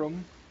even hear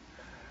them,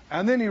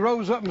 and then he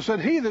rose up and said,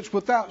 "He that's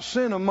without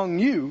sin among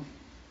you,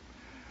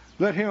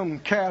 let him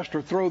cast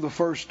or throw the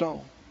first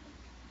stone."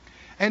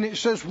 And it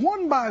says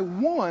one by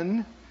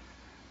one,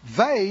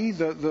 they,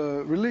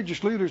 the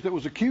religious leaders that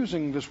was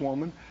accusing this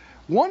woman,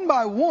 one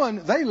by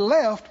one, they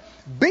left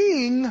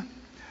being,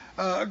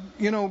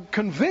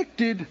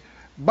 convicted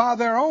by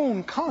their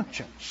own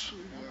conscience.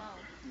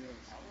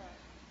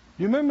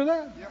 You remember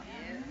that? Yeah.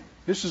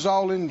 This is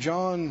all in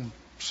John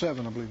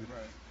 7, I believe it.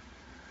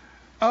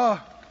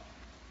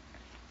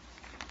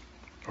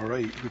 Or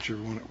 8,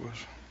 whichever one it was.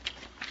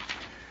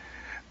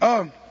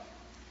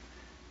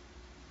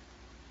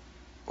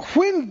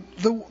 When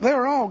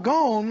they're all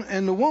gone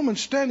and the woman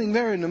standing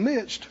there in the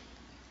midst,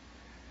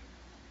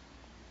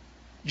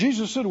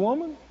 Jesus said,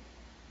 "Woman,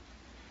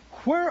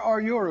 where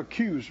are your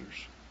accusers?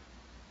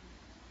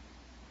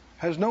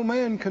 Has no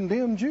man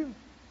condemned you?"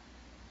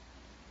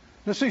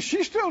 Now see,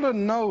 she still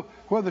doesn't know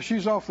whether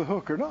she's off the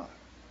hook or not.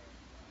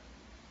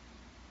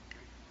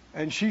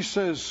 And she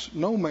says,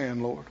 "No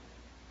man, Lord."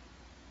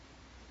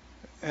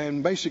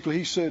 And basically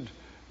he said,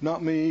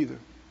 "Not me either.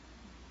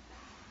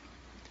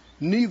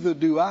 Neither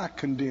do I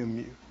condemn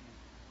you.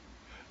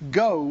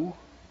 Go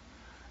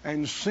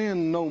and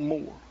sin no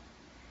more."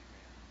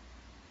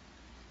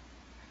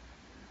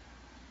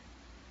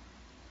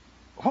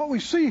 What we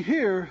see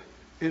here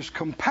is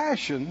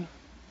compassion,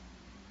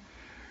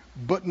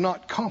 but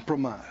not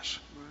compromise.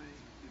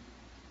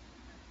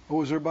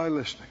 Oh, is everybody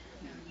listening?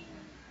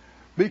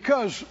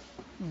 Because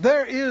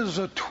there is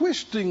a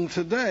twisting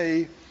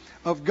today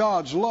of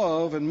God's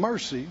love and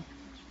mercy,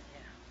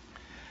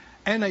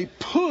 and a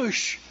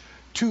push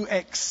to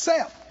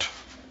accept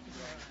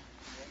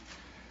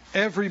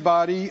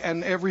everybody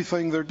and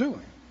everything they're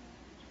doing.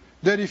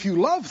 That if you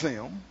love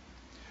them,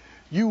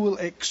 you will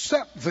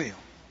accept them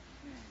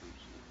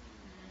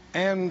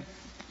and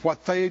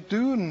what they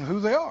do and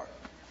who they are.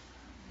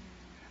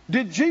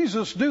 Did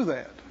Jesus do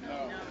that?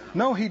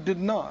 No, he did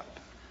not.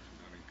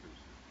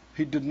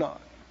 He did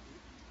not.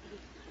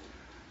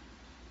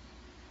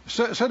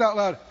 Said out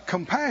loud,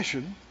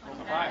 compassion,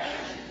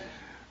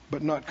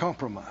 but not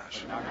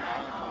compromise.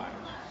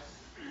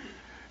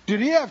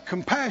 Did he have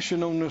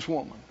compassion on this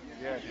woman?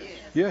 Yes.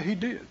 Yeah, he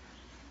did.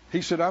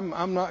 He said,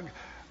 I'm not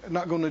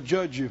going to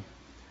judge you.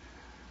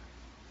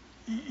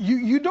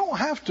 You don't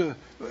have to,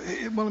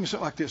 well, let me say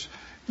it like this.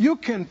 You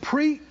can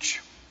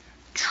preach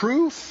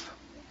truth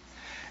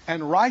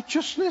and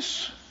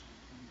righteousness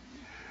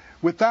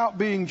without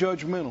being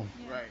judgmental.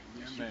 Right.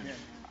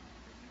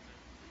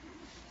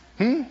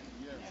 Amen.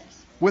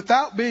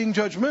 Without being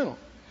judgmental.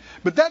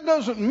 But that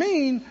doesn't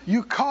mean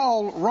you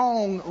call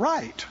wrong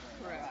right.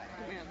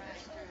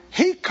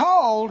 He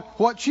called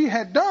what she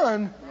had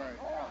done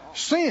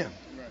sin.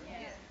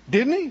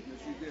 Didn't he?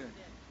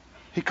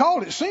 He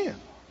called it sin.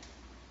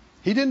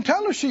 He didn't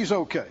tell her she's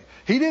okay.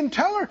 He didn't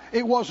tell her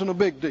it wasn't a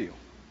big deal.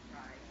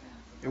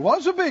 It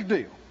was a big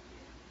deal.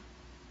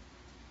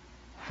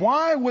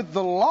 Why would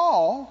the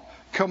law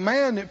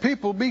command that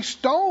people be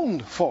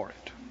stoned for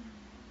it?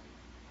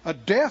 A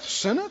death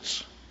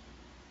sentence?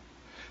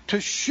 To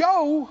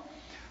show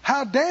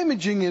how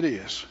damaging it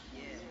is.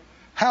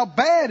 How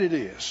bad it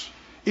is.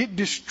 It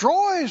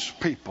destroys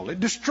people. It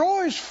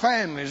destroys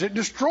families. It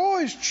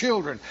destroys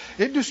children.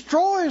 It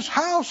destroys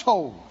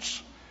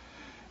households.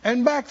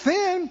 And back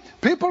then,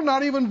 people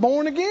not even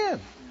born again.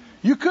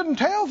 You couldn't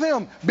tell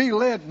them be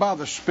led by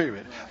the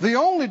Spirit. The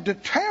only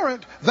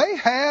deterrent they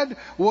had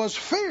was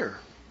fear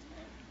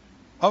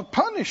of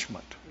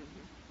punishment.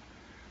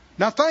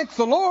 Now, thank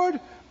the Lord,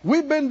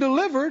 we've been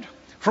delivered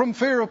from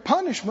fear of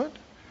punishment.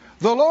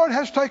 The Lord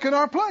has taken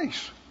our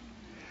place.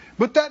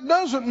 But that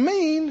doesn't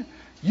mean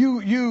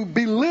you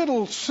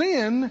belittle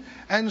sin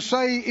and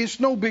say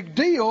it's no big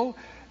deal.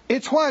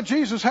 It's why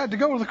Jesus had to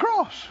go to the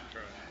cross.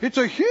 It's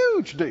a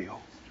huge deal.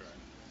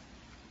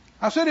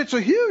 I said it's a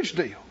huge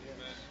deal.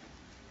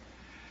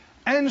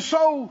 And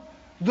so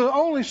the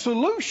only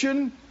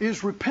solution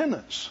is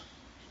repentance.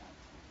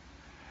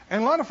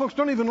 And a lot of folks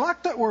don't even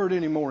like that word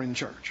anymore in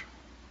church.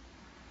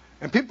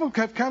 And people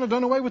have kind of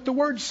done away with the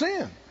word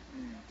sin.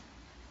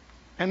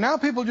 And now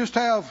people just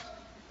have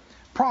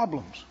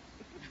problems.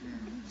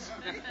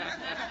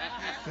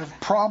 They have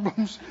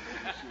problems.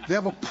 They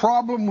have a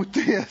problem with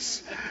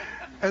this.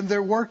 And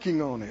they're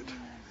working on it.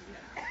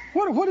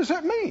 What does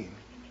that mean?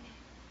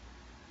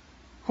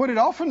 What it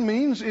often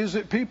means is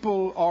that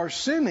people are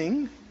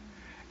sinning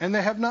and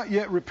they have not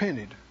yet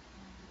repented.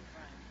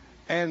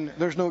 And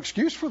there's no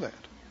excuse for that.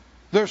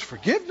 There's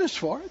forgiveness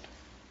for it,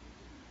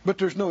 but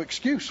there's no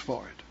excuse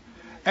for it.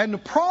 And the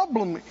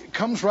problem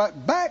comes right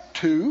back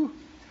to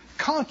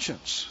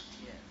conscience.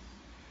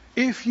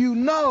 If you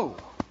know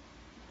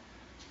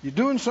you're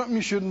doing something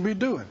you shouldn't be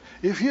doing,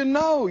 if you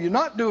know you're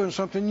not doing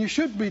something you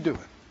should be doing,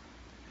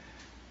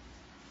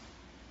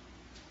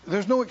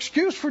 there's no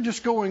excuse for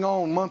just going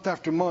on month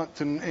after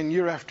month and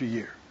year after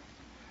year.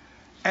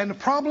 And the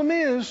problem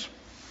is,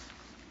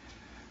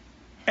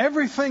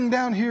 everything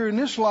down here in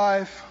this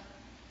life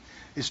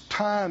is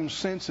time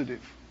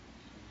sensitive.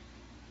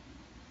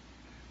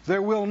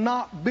 There will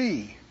not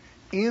be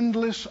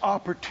endless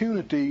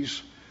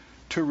opportunities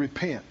to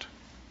repent.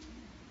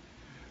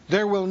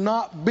 There will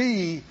not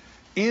be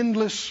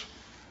endless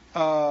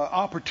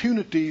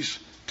opportunities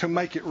to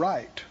make it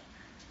right,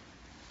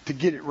 to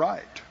get it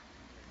right.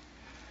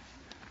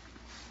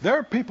 There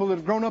are people that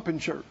have grown up in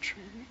church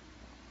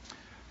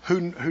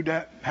who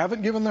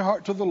haven't given their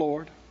heart to the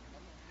Lord,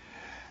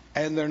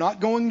 and they're not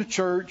going to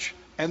church,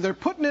 and they're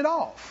putting it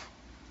off.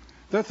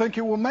 They're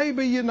thinking, well,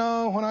 maybe, when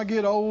I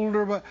get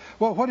older, but,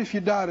 well, what if you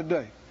die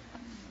today?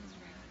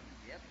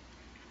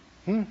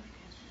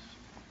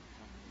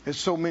 As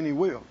so many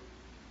will.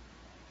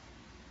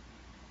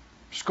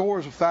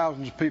 Scores of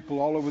thousands of people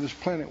all over this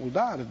planet will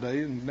die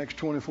today in the next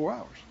 24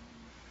 hours.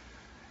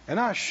 And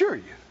I assure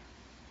you,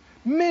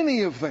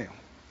 many of them,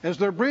 as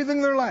they're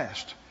breathing their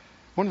last,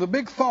 one of the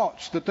big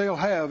thoughts that they'll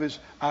have is,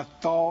 I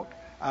thought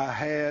I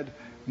had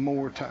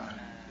more time.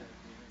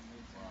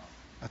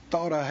 I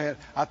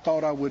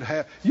thought I would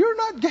have. You're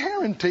not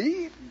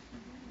guaranteed,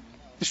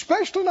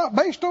 especially not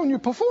based on your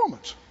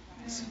performance.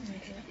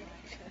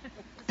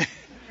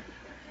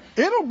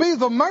 It'll be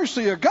the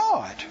mercy of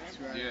God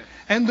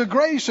and the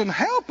grace and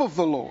help of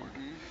the Lord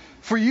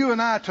for you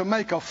and I to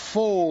make a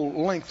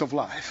full length of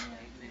life.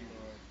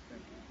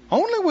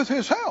 Only with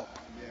His help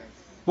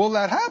will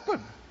that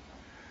happen.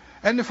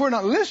 And if we're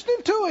not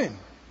listening to Him,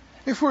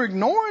 if we're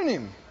ignoring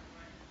Him,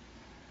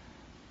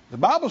 the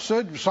Bible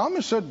said, the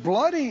psalmist said,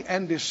 bloody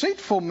and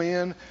deceitful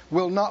men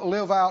will not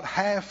live out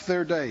half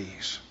their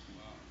days.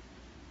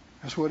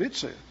 That's what it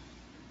said.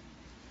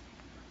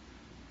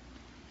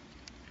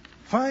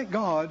 Thank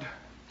God,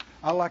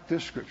 I like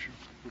this scripture.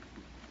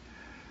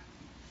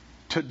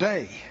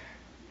 Today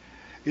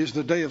is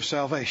the day of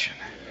salvation.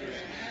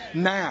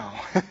 Now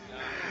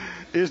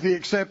is the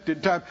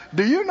accepted time.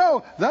 Do you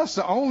know that's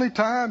the only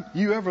time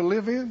you ever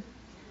live in?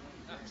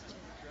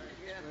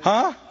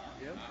 Huh?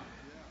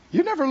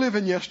 You never live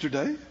in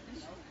yesterday.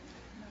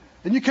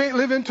 And you can't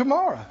live in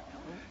tomorrow.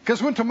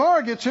 Because when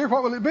tomorrow gets here,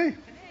 what will it be?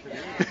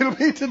 It'll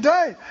be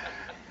today.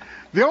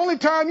 The only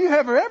time you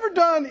have ever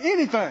done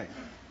anything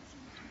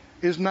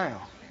is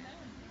now.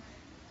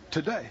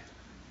 Today.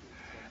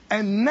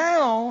 And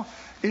now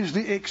is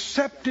the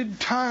accepted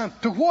time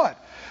to what?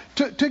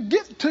 To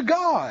get to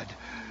God.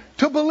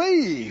 To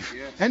believe.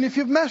 And if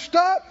you've messed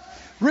up,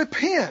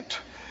 repent.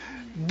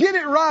 Get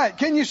it right.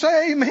 Can you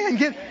say amen?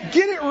 Get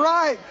it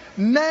right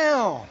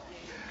now.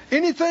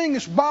 Anything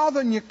that's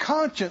bothering your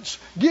conscience,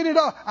 get it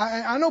off.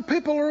 I know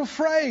people are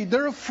afraid.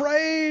 They're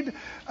afraid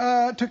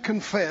to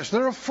confess.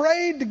 They're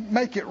afraid to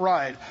make it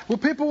right. Well,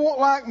 people won't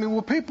like me.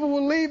 Well, people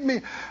will leave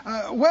me.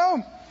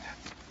 Well,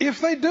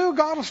 if they do,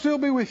 God will still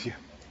be with you.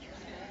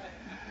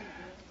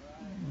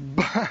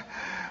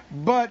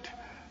 But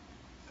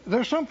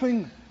there's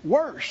something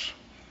worse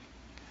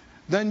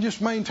than just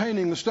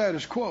maintaining the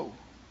status quo.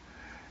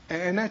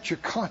 And that's your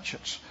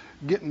conscience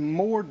getting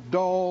more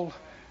dull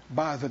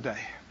by the day.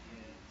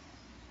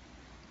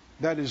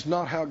 That is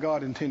not how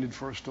God intended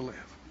for us to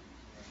live.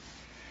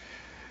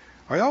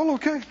 Are y'all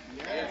okay?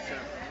 Yes, sir.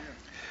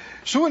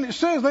 So when it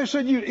says they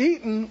said you'd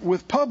eaten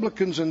with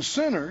publicans and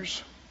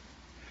sinners,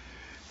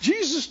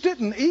 Jesus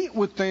didn't eat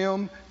with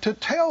them to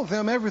tell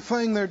them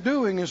everything they're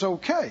doing is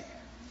okay.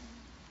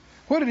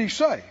 What did he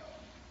say?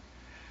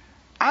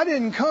 I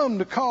didn't come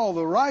to call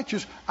the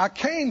righteous. I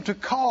came to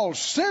call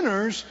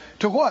sinners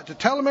to what? To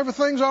tell them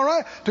everything's all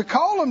right? To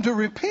call them to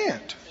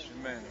repent.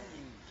 Amen.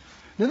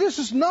 Now, this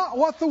is not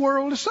what the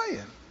world is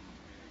saying.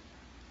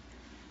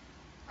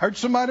 I heard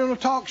somebody on a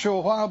talk show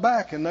a while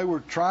back, and they were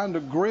trying to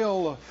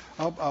grill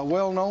a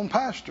well-known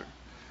pastor.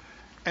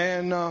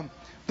 And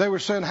they were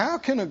saying, how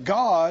can a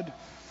God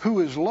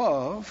who is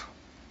love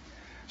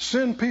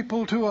send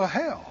people to a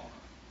hell?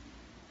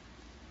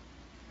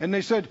 And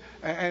they said,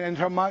 and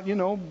talking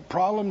about,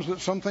 problems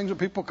that some things that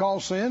people call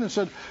sin, and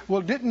said,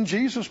 well, didn't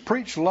Jesus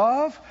preach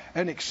love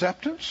and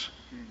acceptance?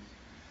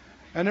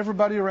 And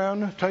everybody around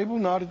the table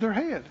nodded their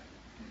head.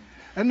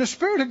 And the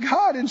Spirit of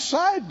God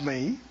inside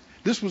me,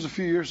 this was a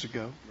few years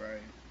ago.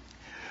 Right.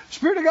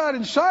 Spirit of God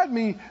inside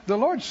me, the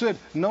Lord said,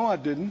 no, I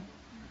didn't.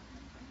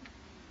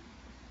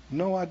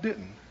 No, I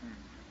didn't.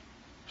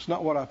 It's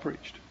not what I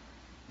preached.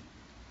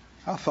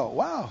 I thought,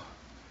 wow,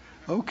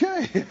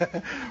 okay.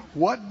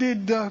 What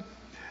did...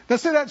 They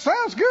said, that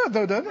sounds good,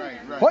 though, doesn't it?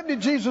 Right. What did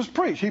Jesus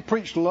preach? He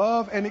preached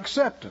love and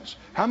acceptance.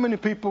 How many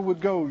people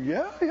would go,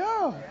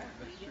 yeah?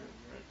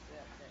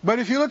 But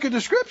if you look at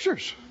the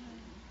Scriptures,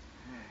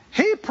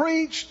 he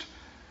preached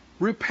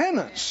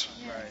repentance.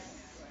 Right.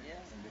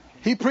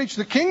 He preached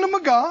the kingdom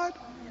of God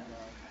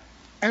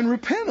and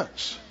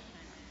repentance.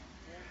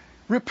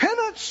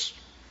 Repentance,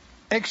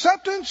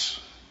 acceptance,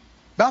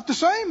 about the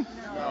same?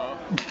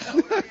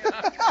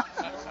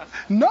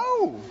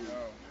 No.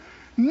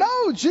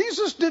 No,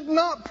 Jesus did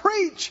not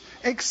preach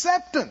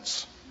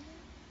acceptance.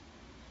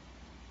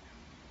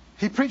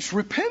 He preached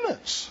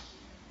repentance,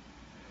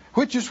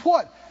 which is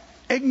what?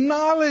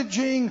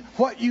 Acknowledging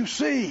what you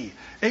see,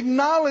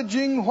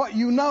 acknowledging what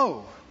you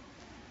know,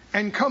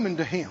 and coming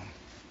to Him.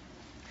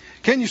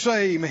 Can you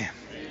say amen?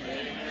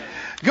 Amen.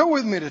 Go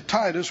with me to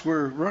Titus.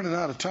 We're running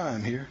out of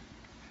time here.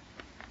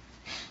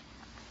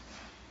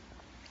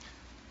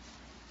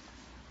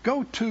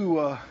 Go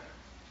to...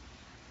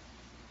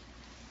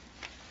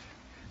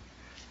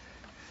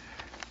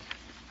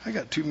 I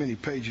got too many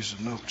pages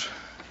of notes.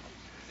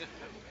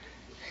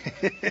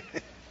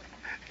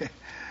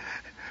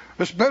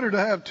 It's better to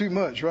have too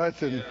much, right,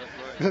 than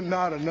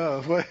not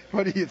enough.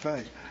 What do you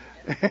think?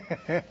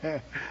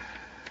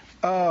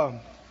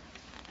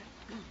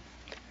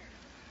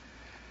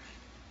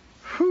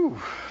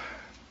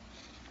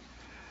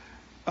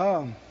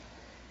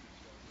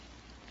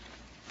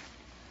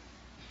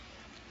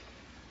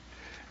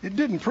 It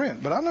didn't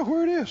print, but I know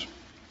where it is.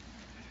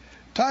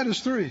 Titus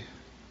 3.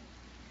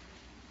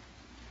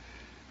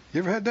 You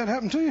ever had that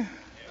happen to you?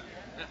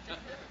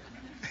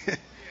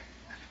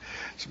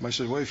 Somebody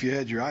said, well, if you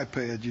had your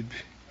iPad,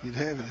 you'd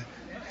have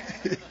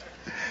it.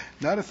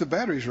 Not if the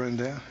batteries run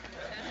down.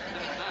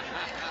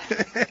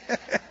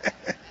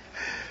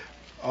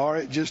 Or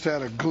it just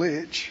had a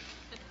glitch.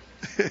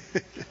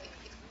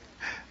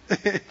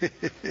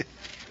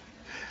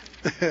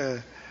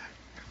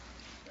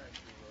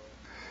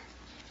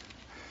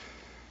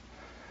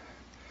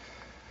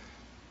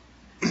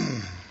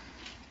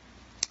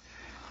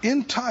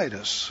 In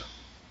Titus,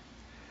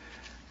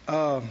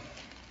 the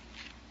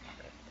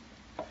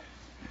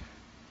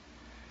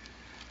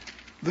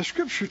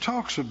Scripture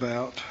talks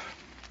about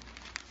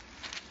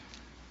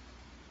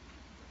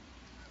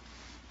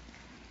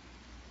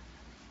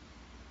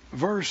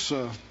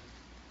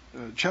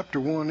chapter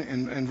 1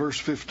 and verse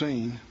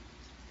 15.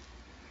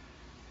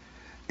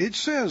 It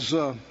says,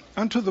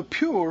 unto the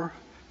pure,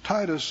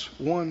 Titus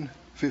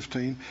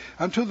 1:15,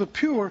 unto the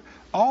pure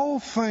all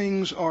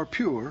things are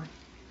pure,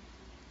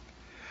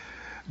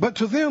 but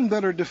to them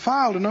that are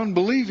defiled and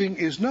unbelieving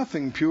is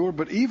nothing pure,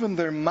 but even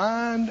their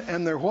mind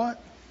and their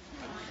what?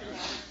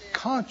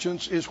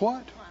 Conscience is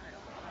what?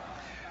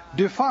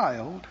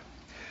 Defiled.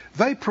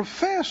 They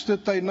profess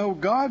that they know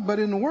God, but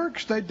in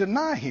works they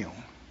deny Him,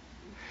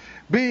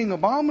 being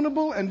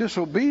abominable and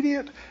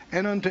disobedient,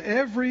 and unto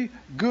every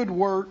good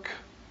work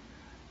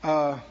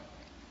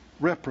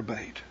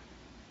reprobate.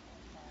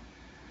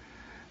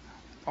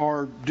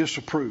 or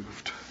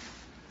disapproved,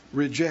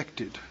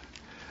 rejected.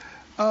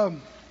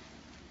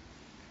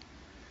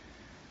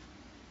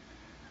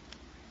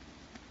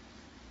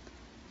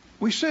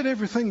 We said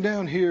everything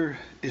down here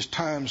is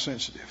time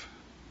sensitive.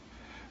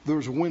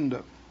 There's a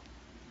window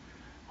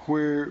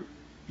where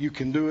you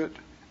can do it,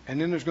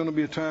 and then there's going to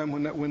be a time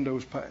when that window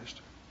is passed,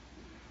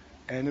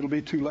 and it'll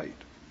be too late.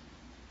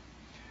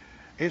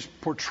 It's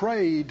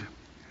portrayed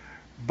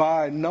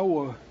by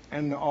Noah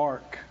and the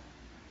ark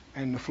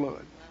and the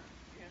flood.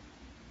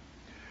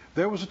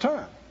 There was a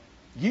time,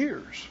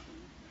 years.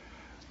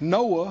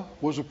 Noah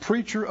was a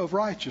preacher of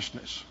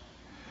righteousness,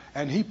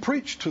 and he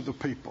preached to the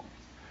people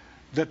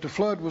that the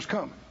flood was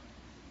coming.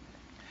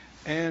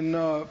 And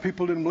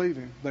people didn't believe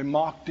him. They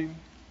mocked him,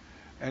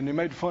 and they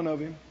made fun of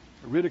him,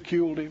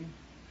 ridiculed him.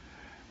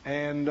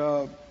 And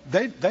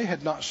they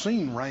had not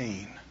seen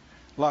rain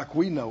like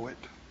we know it.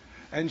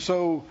 And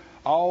so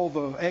all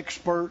the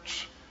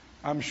experts,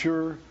 I'm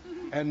sure,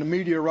 and the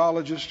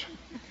meteorologists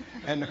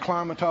and the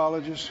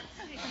climatologists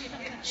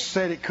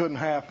said it couldn't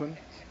happen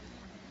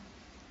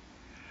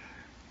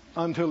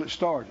until it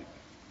started.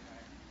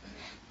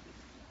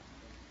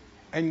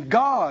 And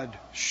God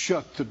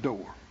shut the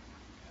door.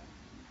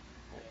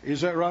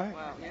 Is that right?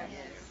 Wow. Yes.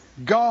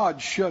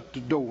 God shut the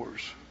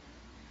doors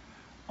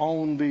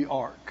on the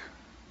ark.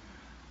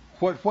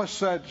 What's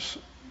that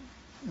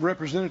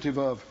representative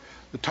of?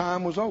 The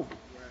time was over.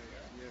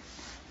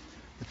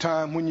 The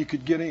time when you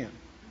could get in.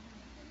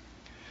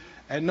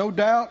 And no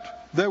doubt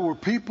there were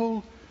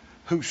people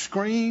who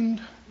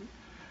screamed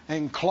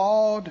and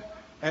clawed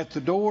at the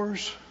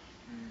doors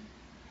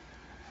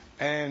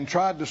and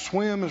tried to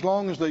swim as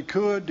long as they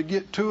could to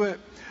get to it.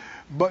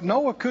 But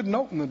Noah couldn't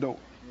open the door.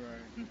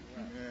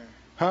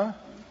 Huh?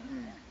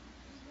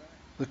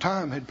 The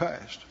time had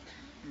passed.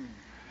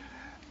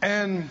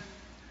 And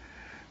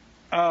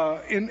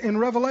in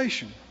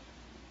Revelation,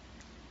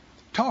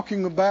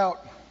 talking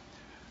about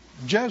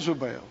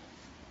Jezebel,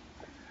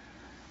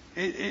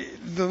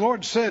 the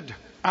Lord said,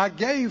 I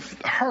gave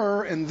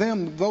her and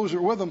them, those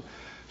that were with them,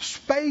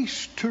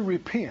 space to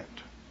repent.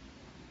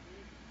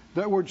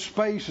 That word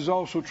space is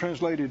also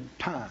translated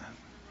time.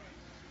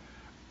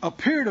 A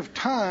period of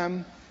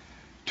time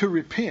to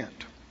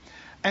repent.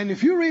 And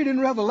if you read in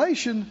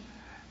Revelation,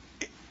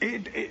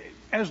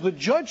 as the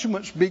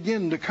judgments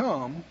begin to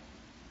come,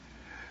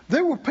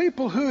 there were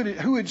people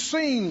who had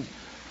seen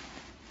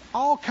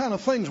all kind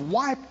of things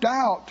wiped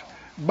out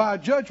by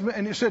judgment,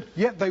 and it said,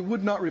 yet they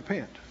would not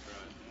repent.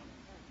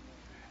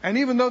 And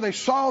even though they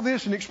saw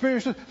this and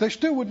experienced it, they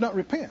still would not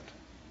repent.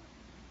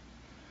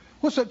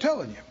 What's that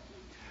telling you?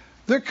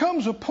 There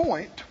comes a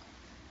point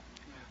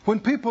when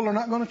people are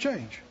not going to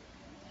change.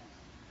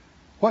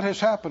 What has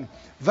happened?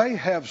 They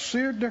have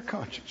seared their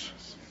conscience.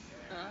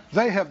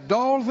 They have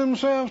dulled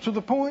themselves to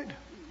the point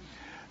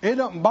it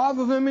doesn't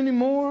bother them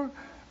anymore,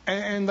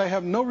 and they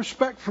have no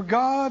respect for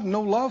God,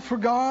 no love for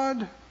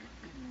God.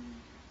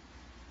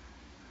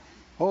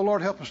 Oh,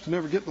 Lord, help us to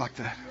never get like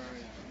that.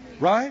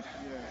 Right?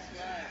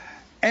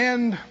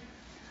 And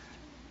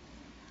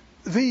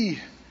the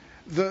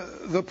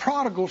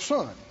prodigal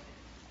son,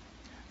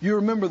 you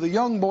remember the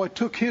young boy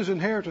took his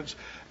inheritance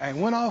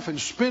and went off and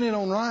spent it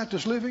on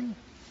riotous living.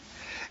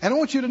 And I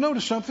want you to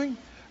notice something.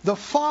 The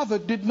father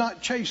did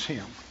not chase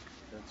him.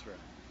 That's right.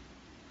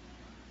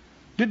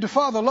 Did the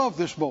father love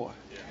this boy?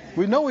 Yeah.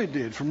 We know he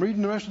did from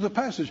reading the rest of the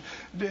passage.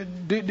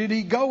 Did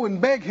he go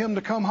and beg him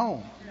to come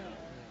home?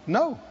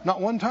 No, not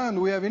one time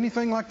do we have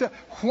anything like that.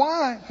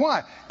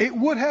 Why? It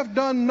would have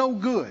done no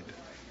good.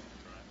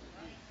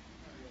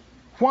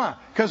 Why?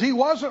 Because he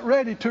wasn't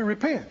ready to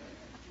repent.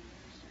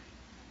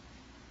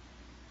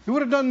 It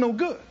would have done no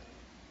good.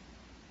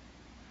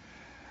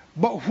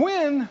 But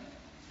when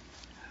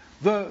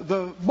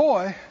the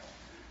boy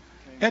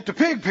at the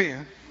pig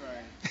pen,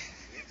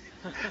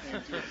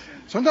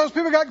 sometimes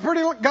people got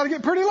to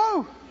get pretty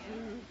low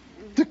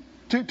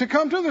to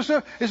come to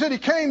themselves. It said he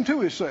came to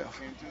himself.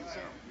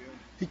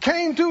 He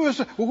came to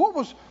himself. Well,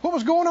 what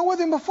was going on with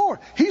him before?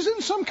 He's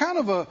in some kind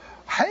of a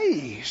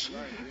haze,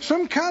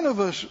 some kind of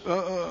a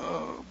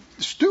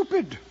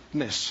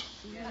stupidness.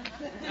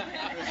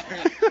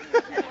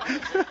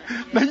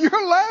 Now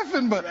you're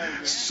laughing, but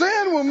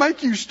sin will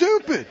make you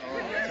stupid.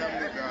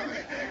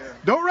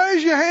 Don't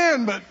raise your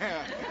hand, but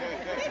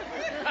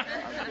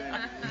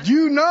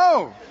you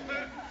know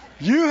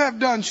you have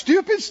done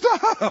stupid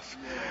stuff.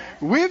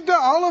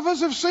 All of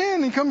us have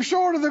sinned and come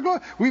short of the glory.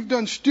 We've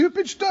done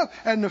stupid stuff,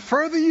 and the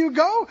further you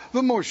go,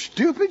 the more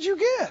stupid you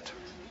get.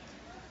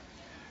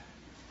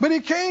 But he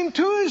came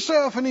to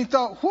himself and he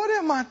thought, what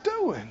am I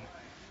doing?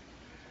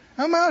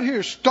 I'm out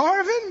here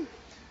starving,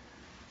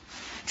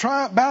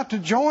 about to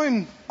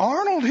join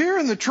Arnold here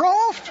in the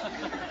trough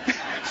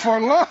for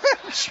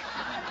lunch.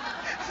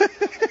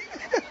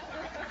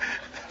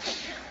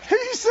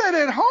 He said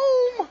at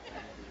home,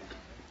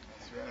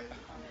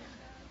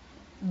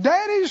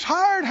 Daddy's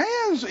hired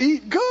hands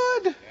eat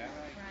good.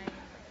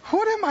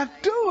 What am I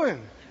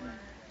doing?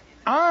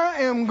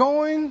 I am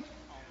going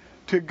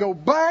to go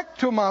back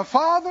to my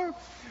father.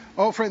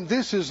 Oh, friend,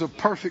 this is a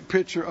perfect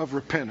picture of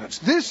repentance.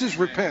 This is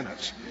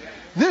repentance.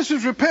 This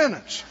is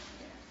repentance.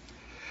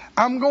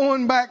 I'm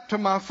going back to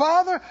my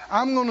Father.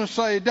 I'm going to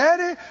say,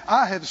 Daddy,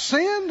 I have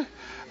sinned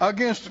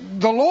against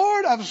the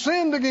Lord. I've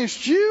sinned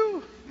against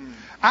you.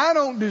 I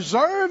don't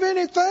deserve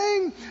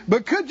anything,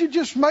 but could you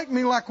just make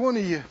me like one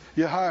of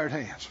your hired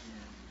hands?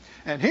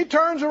 And he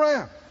turns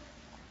around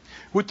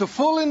with the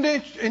full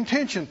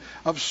intention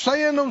of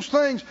saying those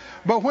things.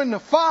 But when the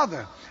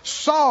Father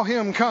saw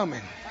him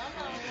coming,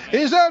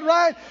 is that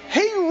right?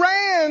 He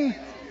ran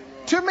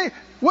to me.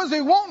 Was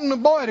he wanting the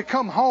boy to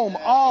come home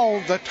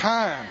all the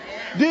time?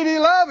 Did he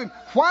love him?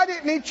 Why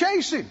didn't he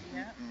chase him?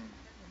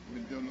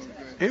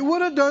 It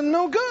would have done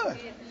no good.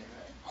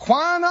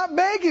 Why not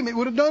beg him? It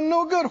would have done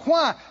no good.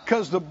 Why?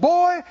 Because the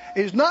boy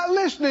is not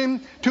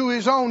listening to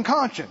his own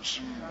conscience.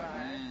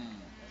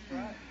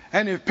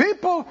 And if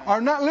people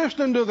are not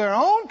listening to their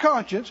own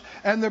conscience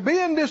and they're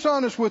being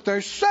dishonest with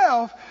their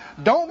self,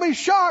 don't be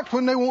shocked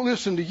when they won't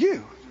listen to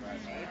you.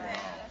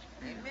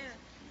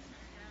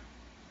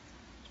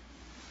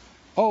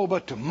 Oh,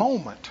 but the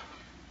moment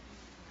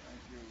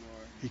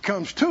he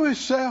comes to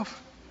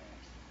himself,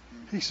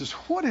 he says,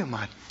 what am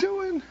I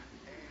doing?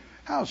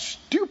 How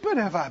stupid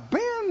have I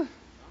been?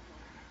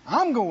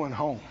 I'm going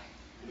home.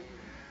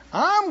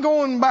 I'm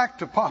going back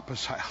to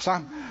Papa's house.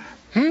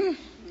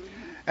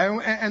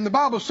 And the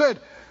Bible said,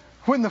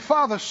 when the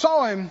Father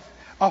saw him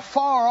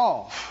afar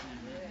off,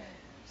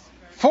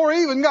 before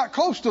he even got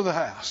close to the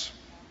house,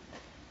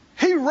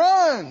 he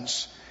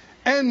runs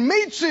and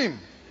meets him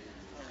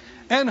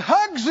and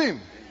hugs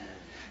him,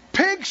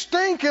 pig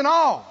stink and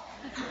all.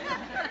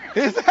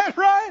 Is that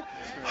right?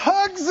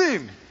 Hugs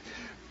him.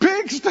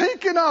 Pig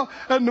stink and all.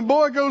 And the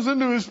boy goes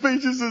into his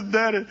speech and says,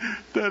 Daddy,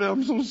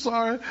 I'm so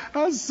sorry.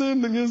 I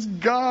sinned against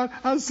God.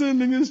 I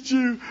sinned against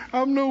you.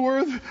 I'm not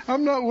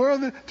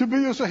worthy to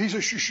be your son. He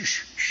said,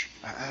 shh.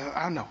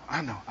 I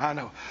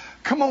know.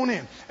 Come on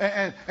in.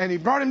 And he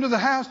brought him to the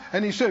house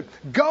and he said,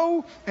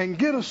 go and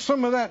get us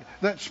some of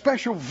that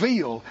special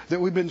veal that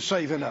we've been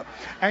saving up.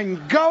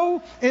 And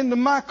go into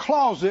my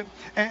closet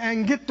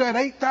and get that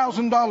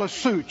 $8,000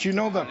 suit, you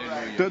know,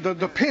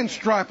 the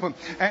pinstripe one.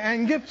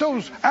 And get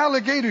those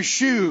alligator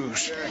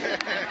shoes.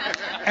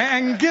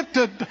 And get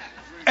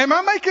am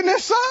I making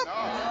this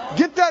up?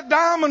 Get that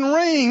diamond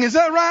ring, is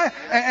that right?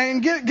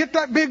 And get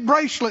that big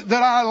bracelet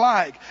that I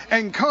like.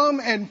 And come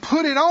and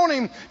put it on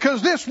him,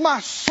 because this my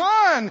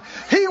son,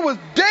 he was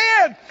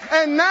dead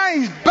and now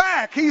he's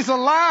back. He's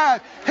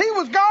alive. He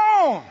was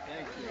gone,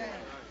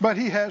 but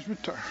he has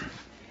returned.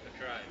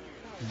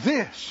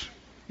 This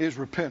is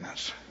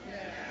repentance,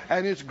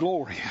 and it's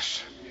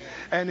glorious,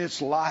 and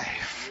it's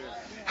life.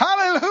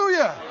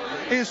 Hallelujah.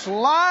 It's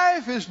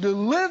life, it's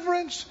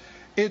deliverance,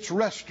 it's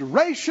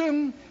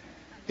restoration,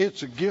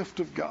 it's a gift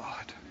of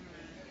God.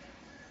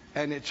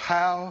 And it's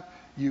how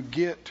you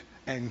get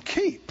and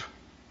keep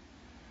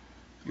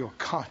your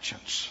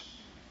conscience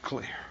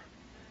clear.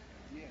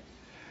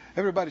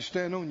 Everybody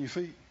stand on your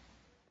feet.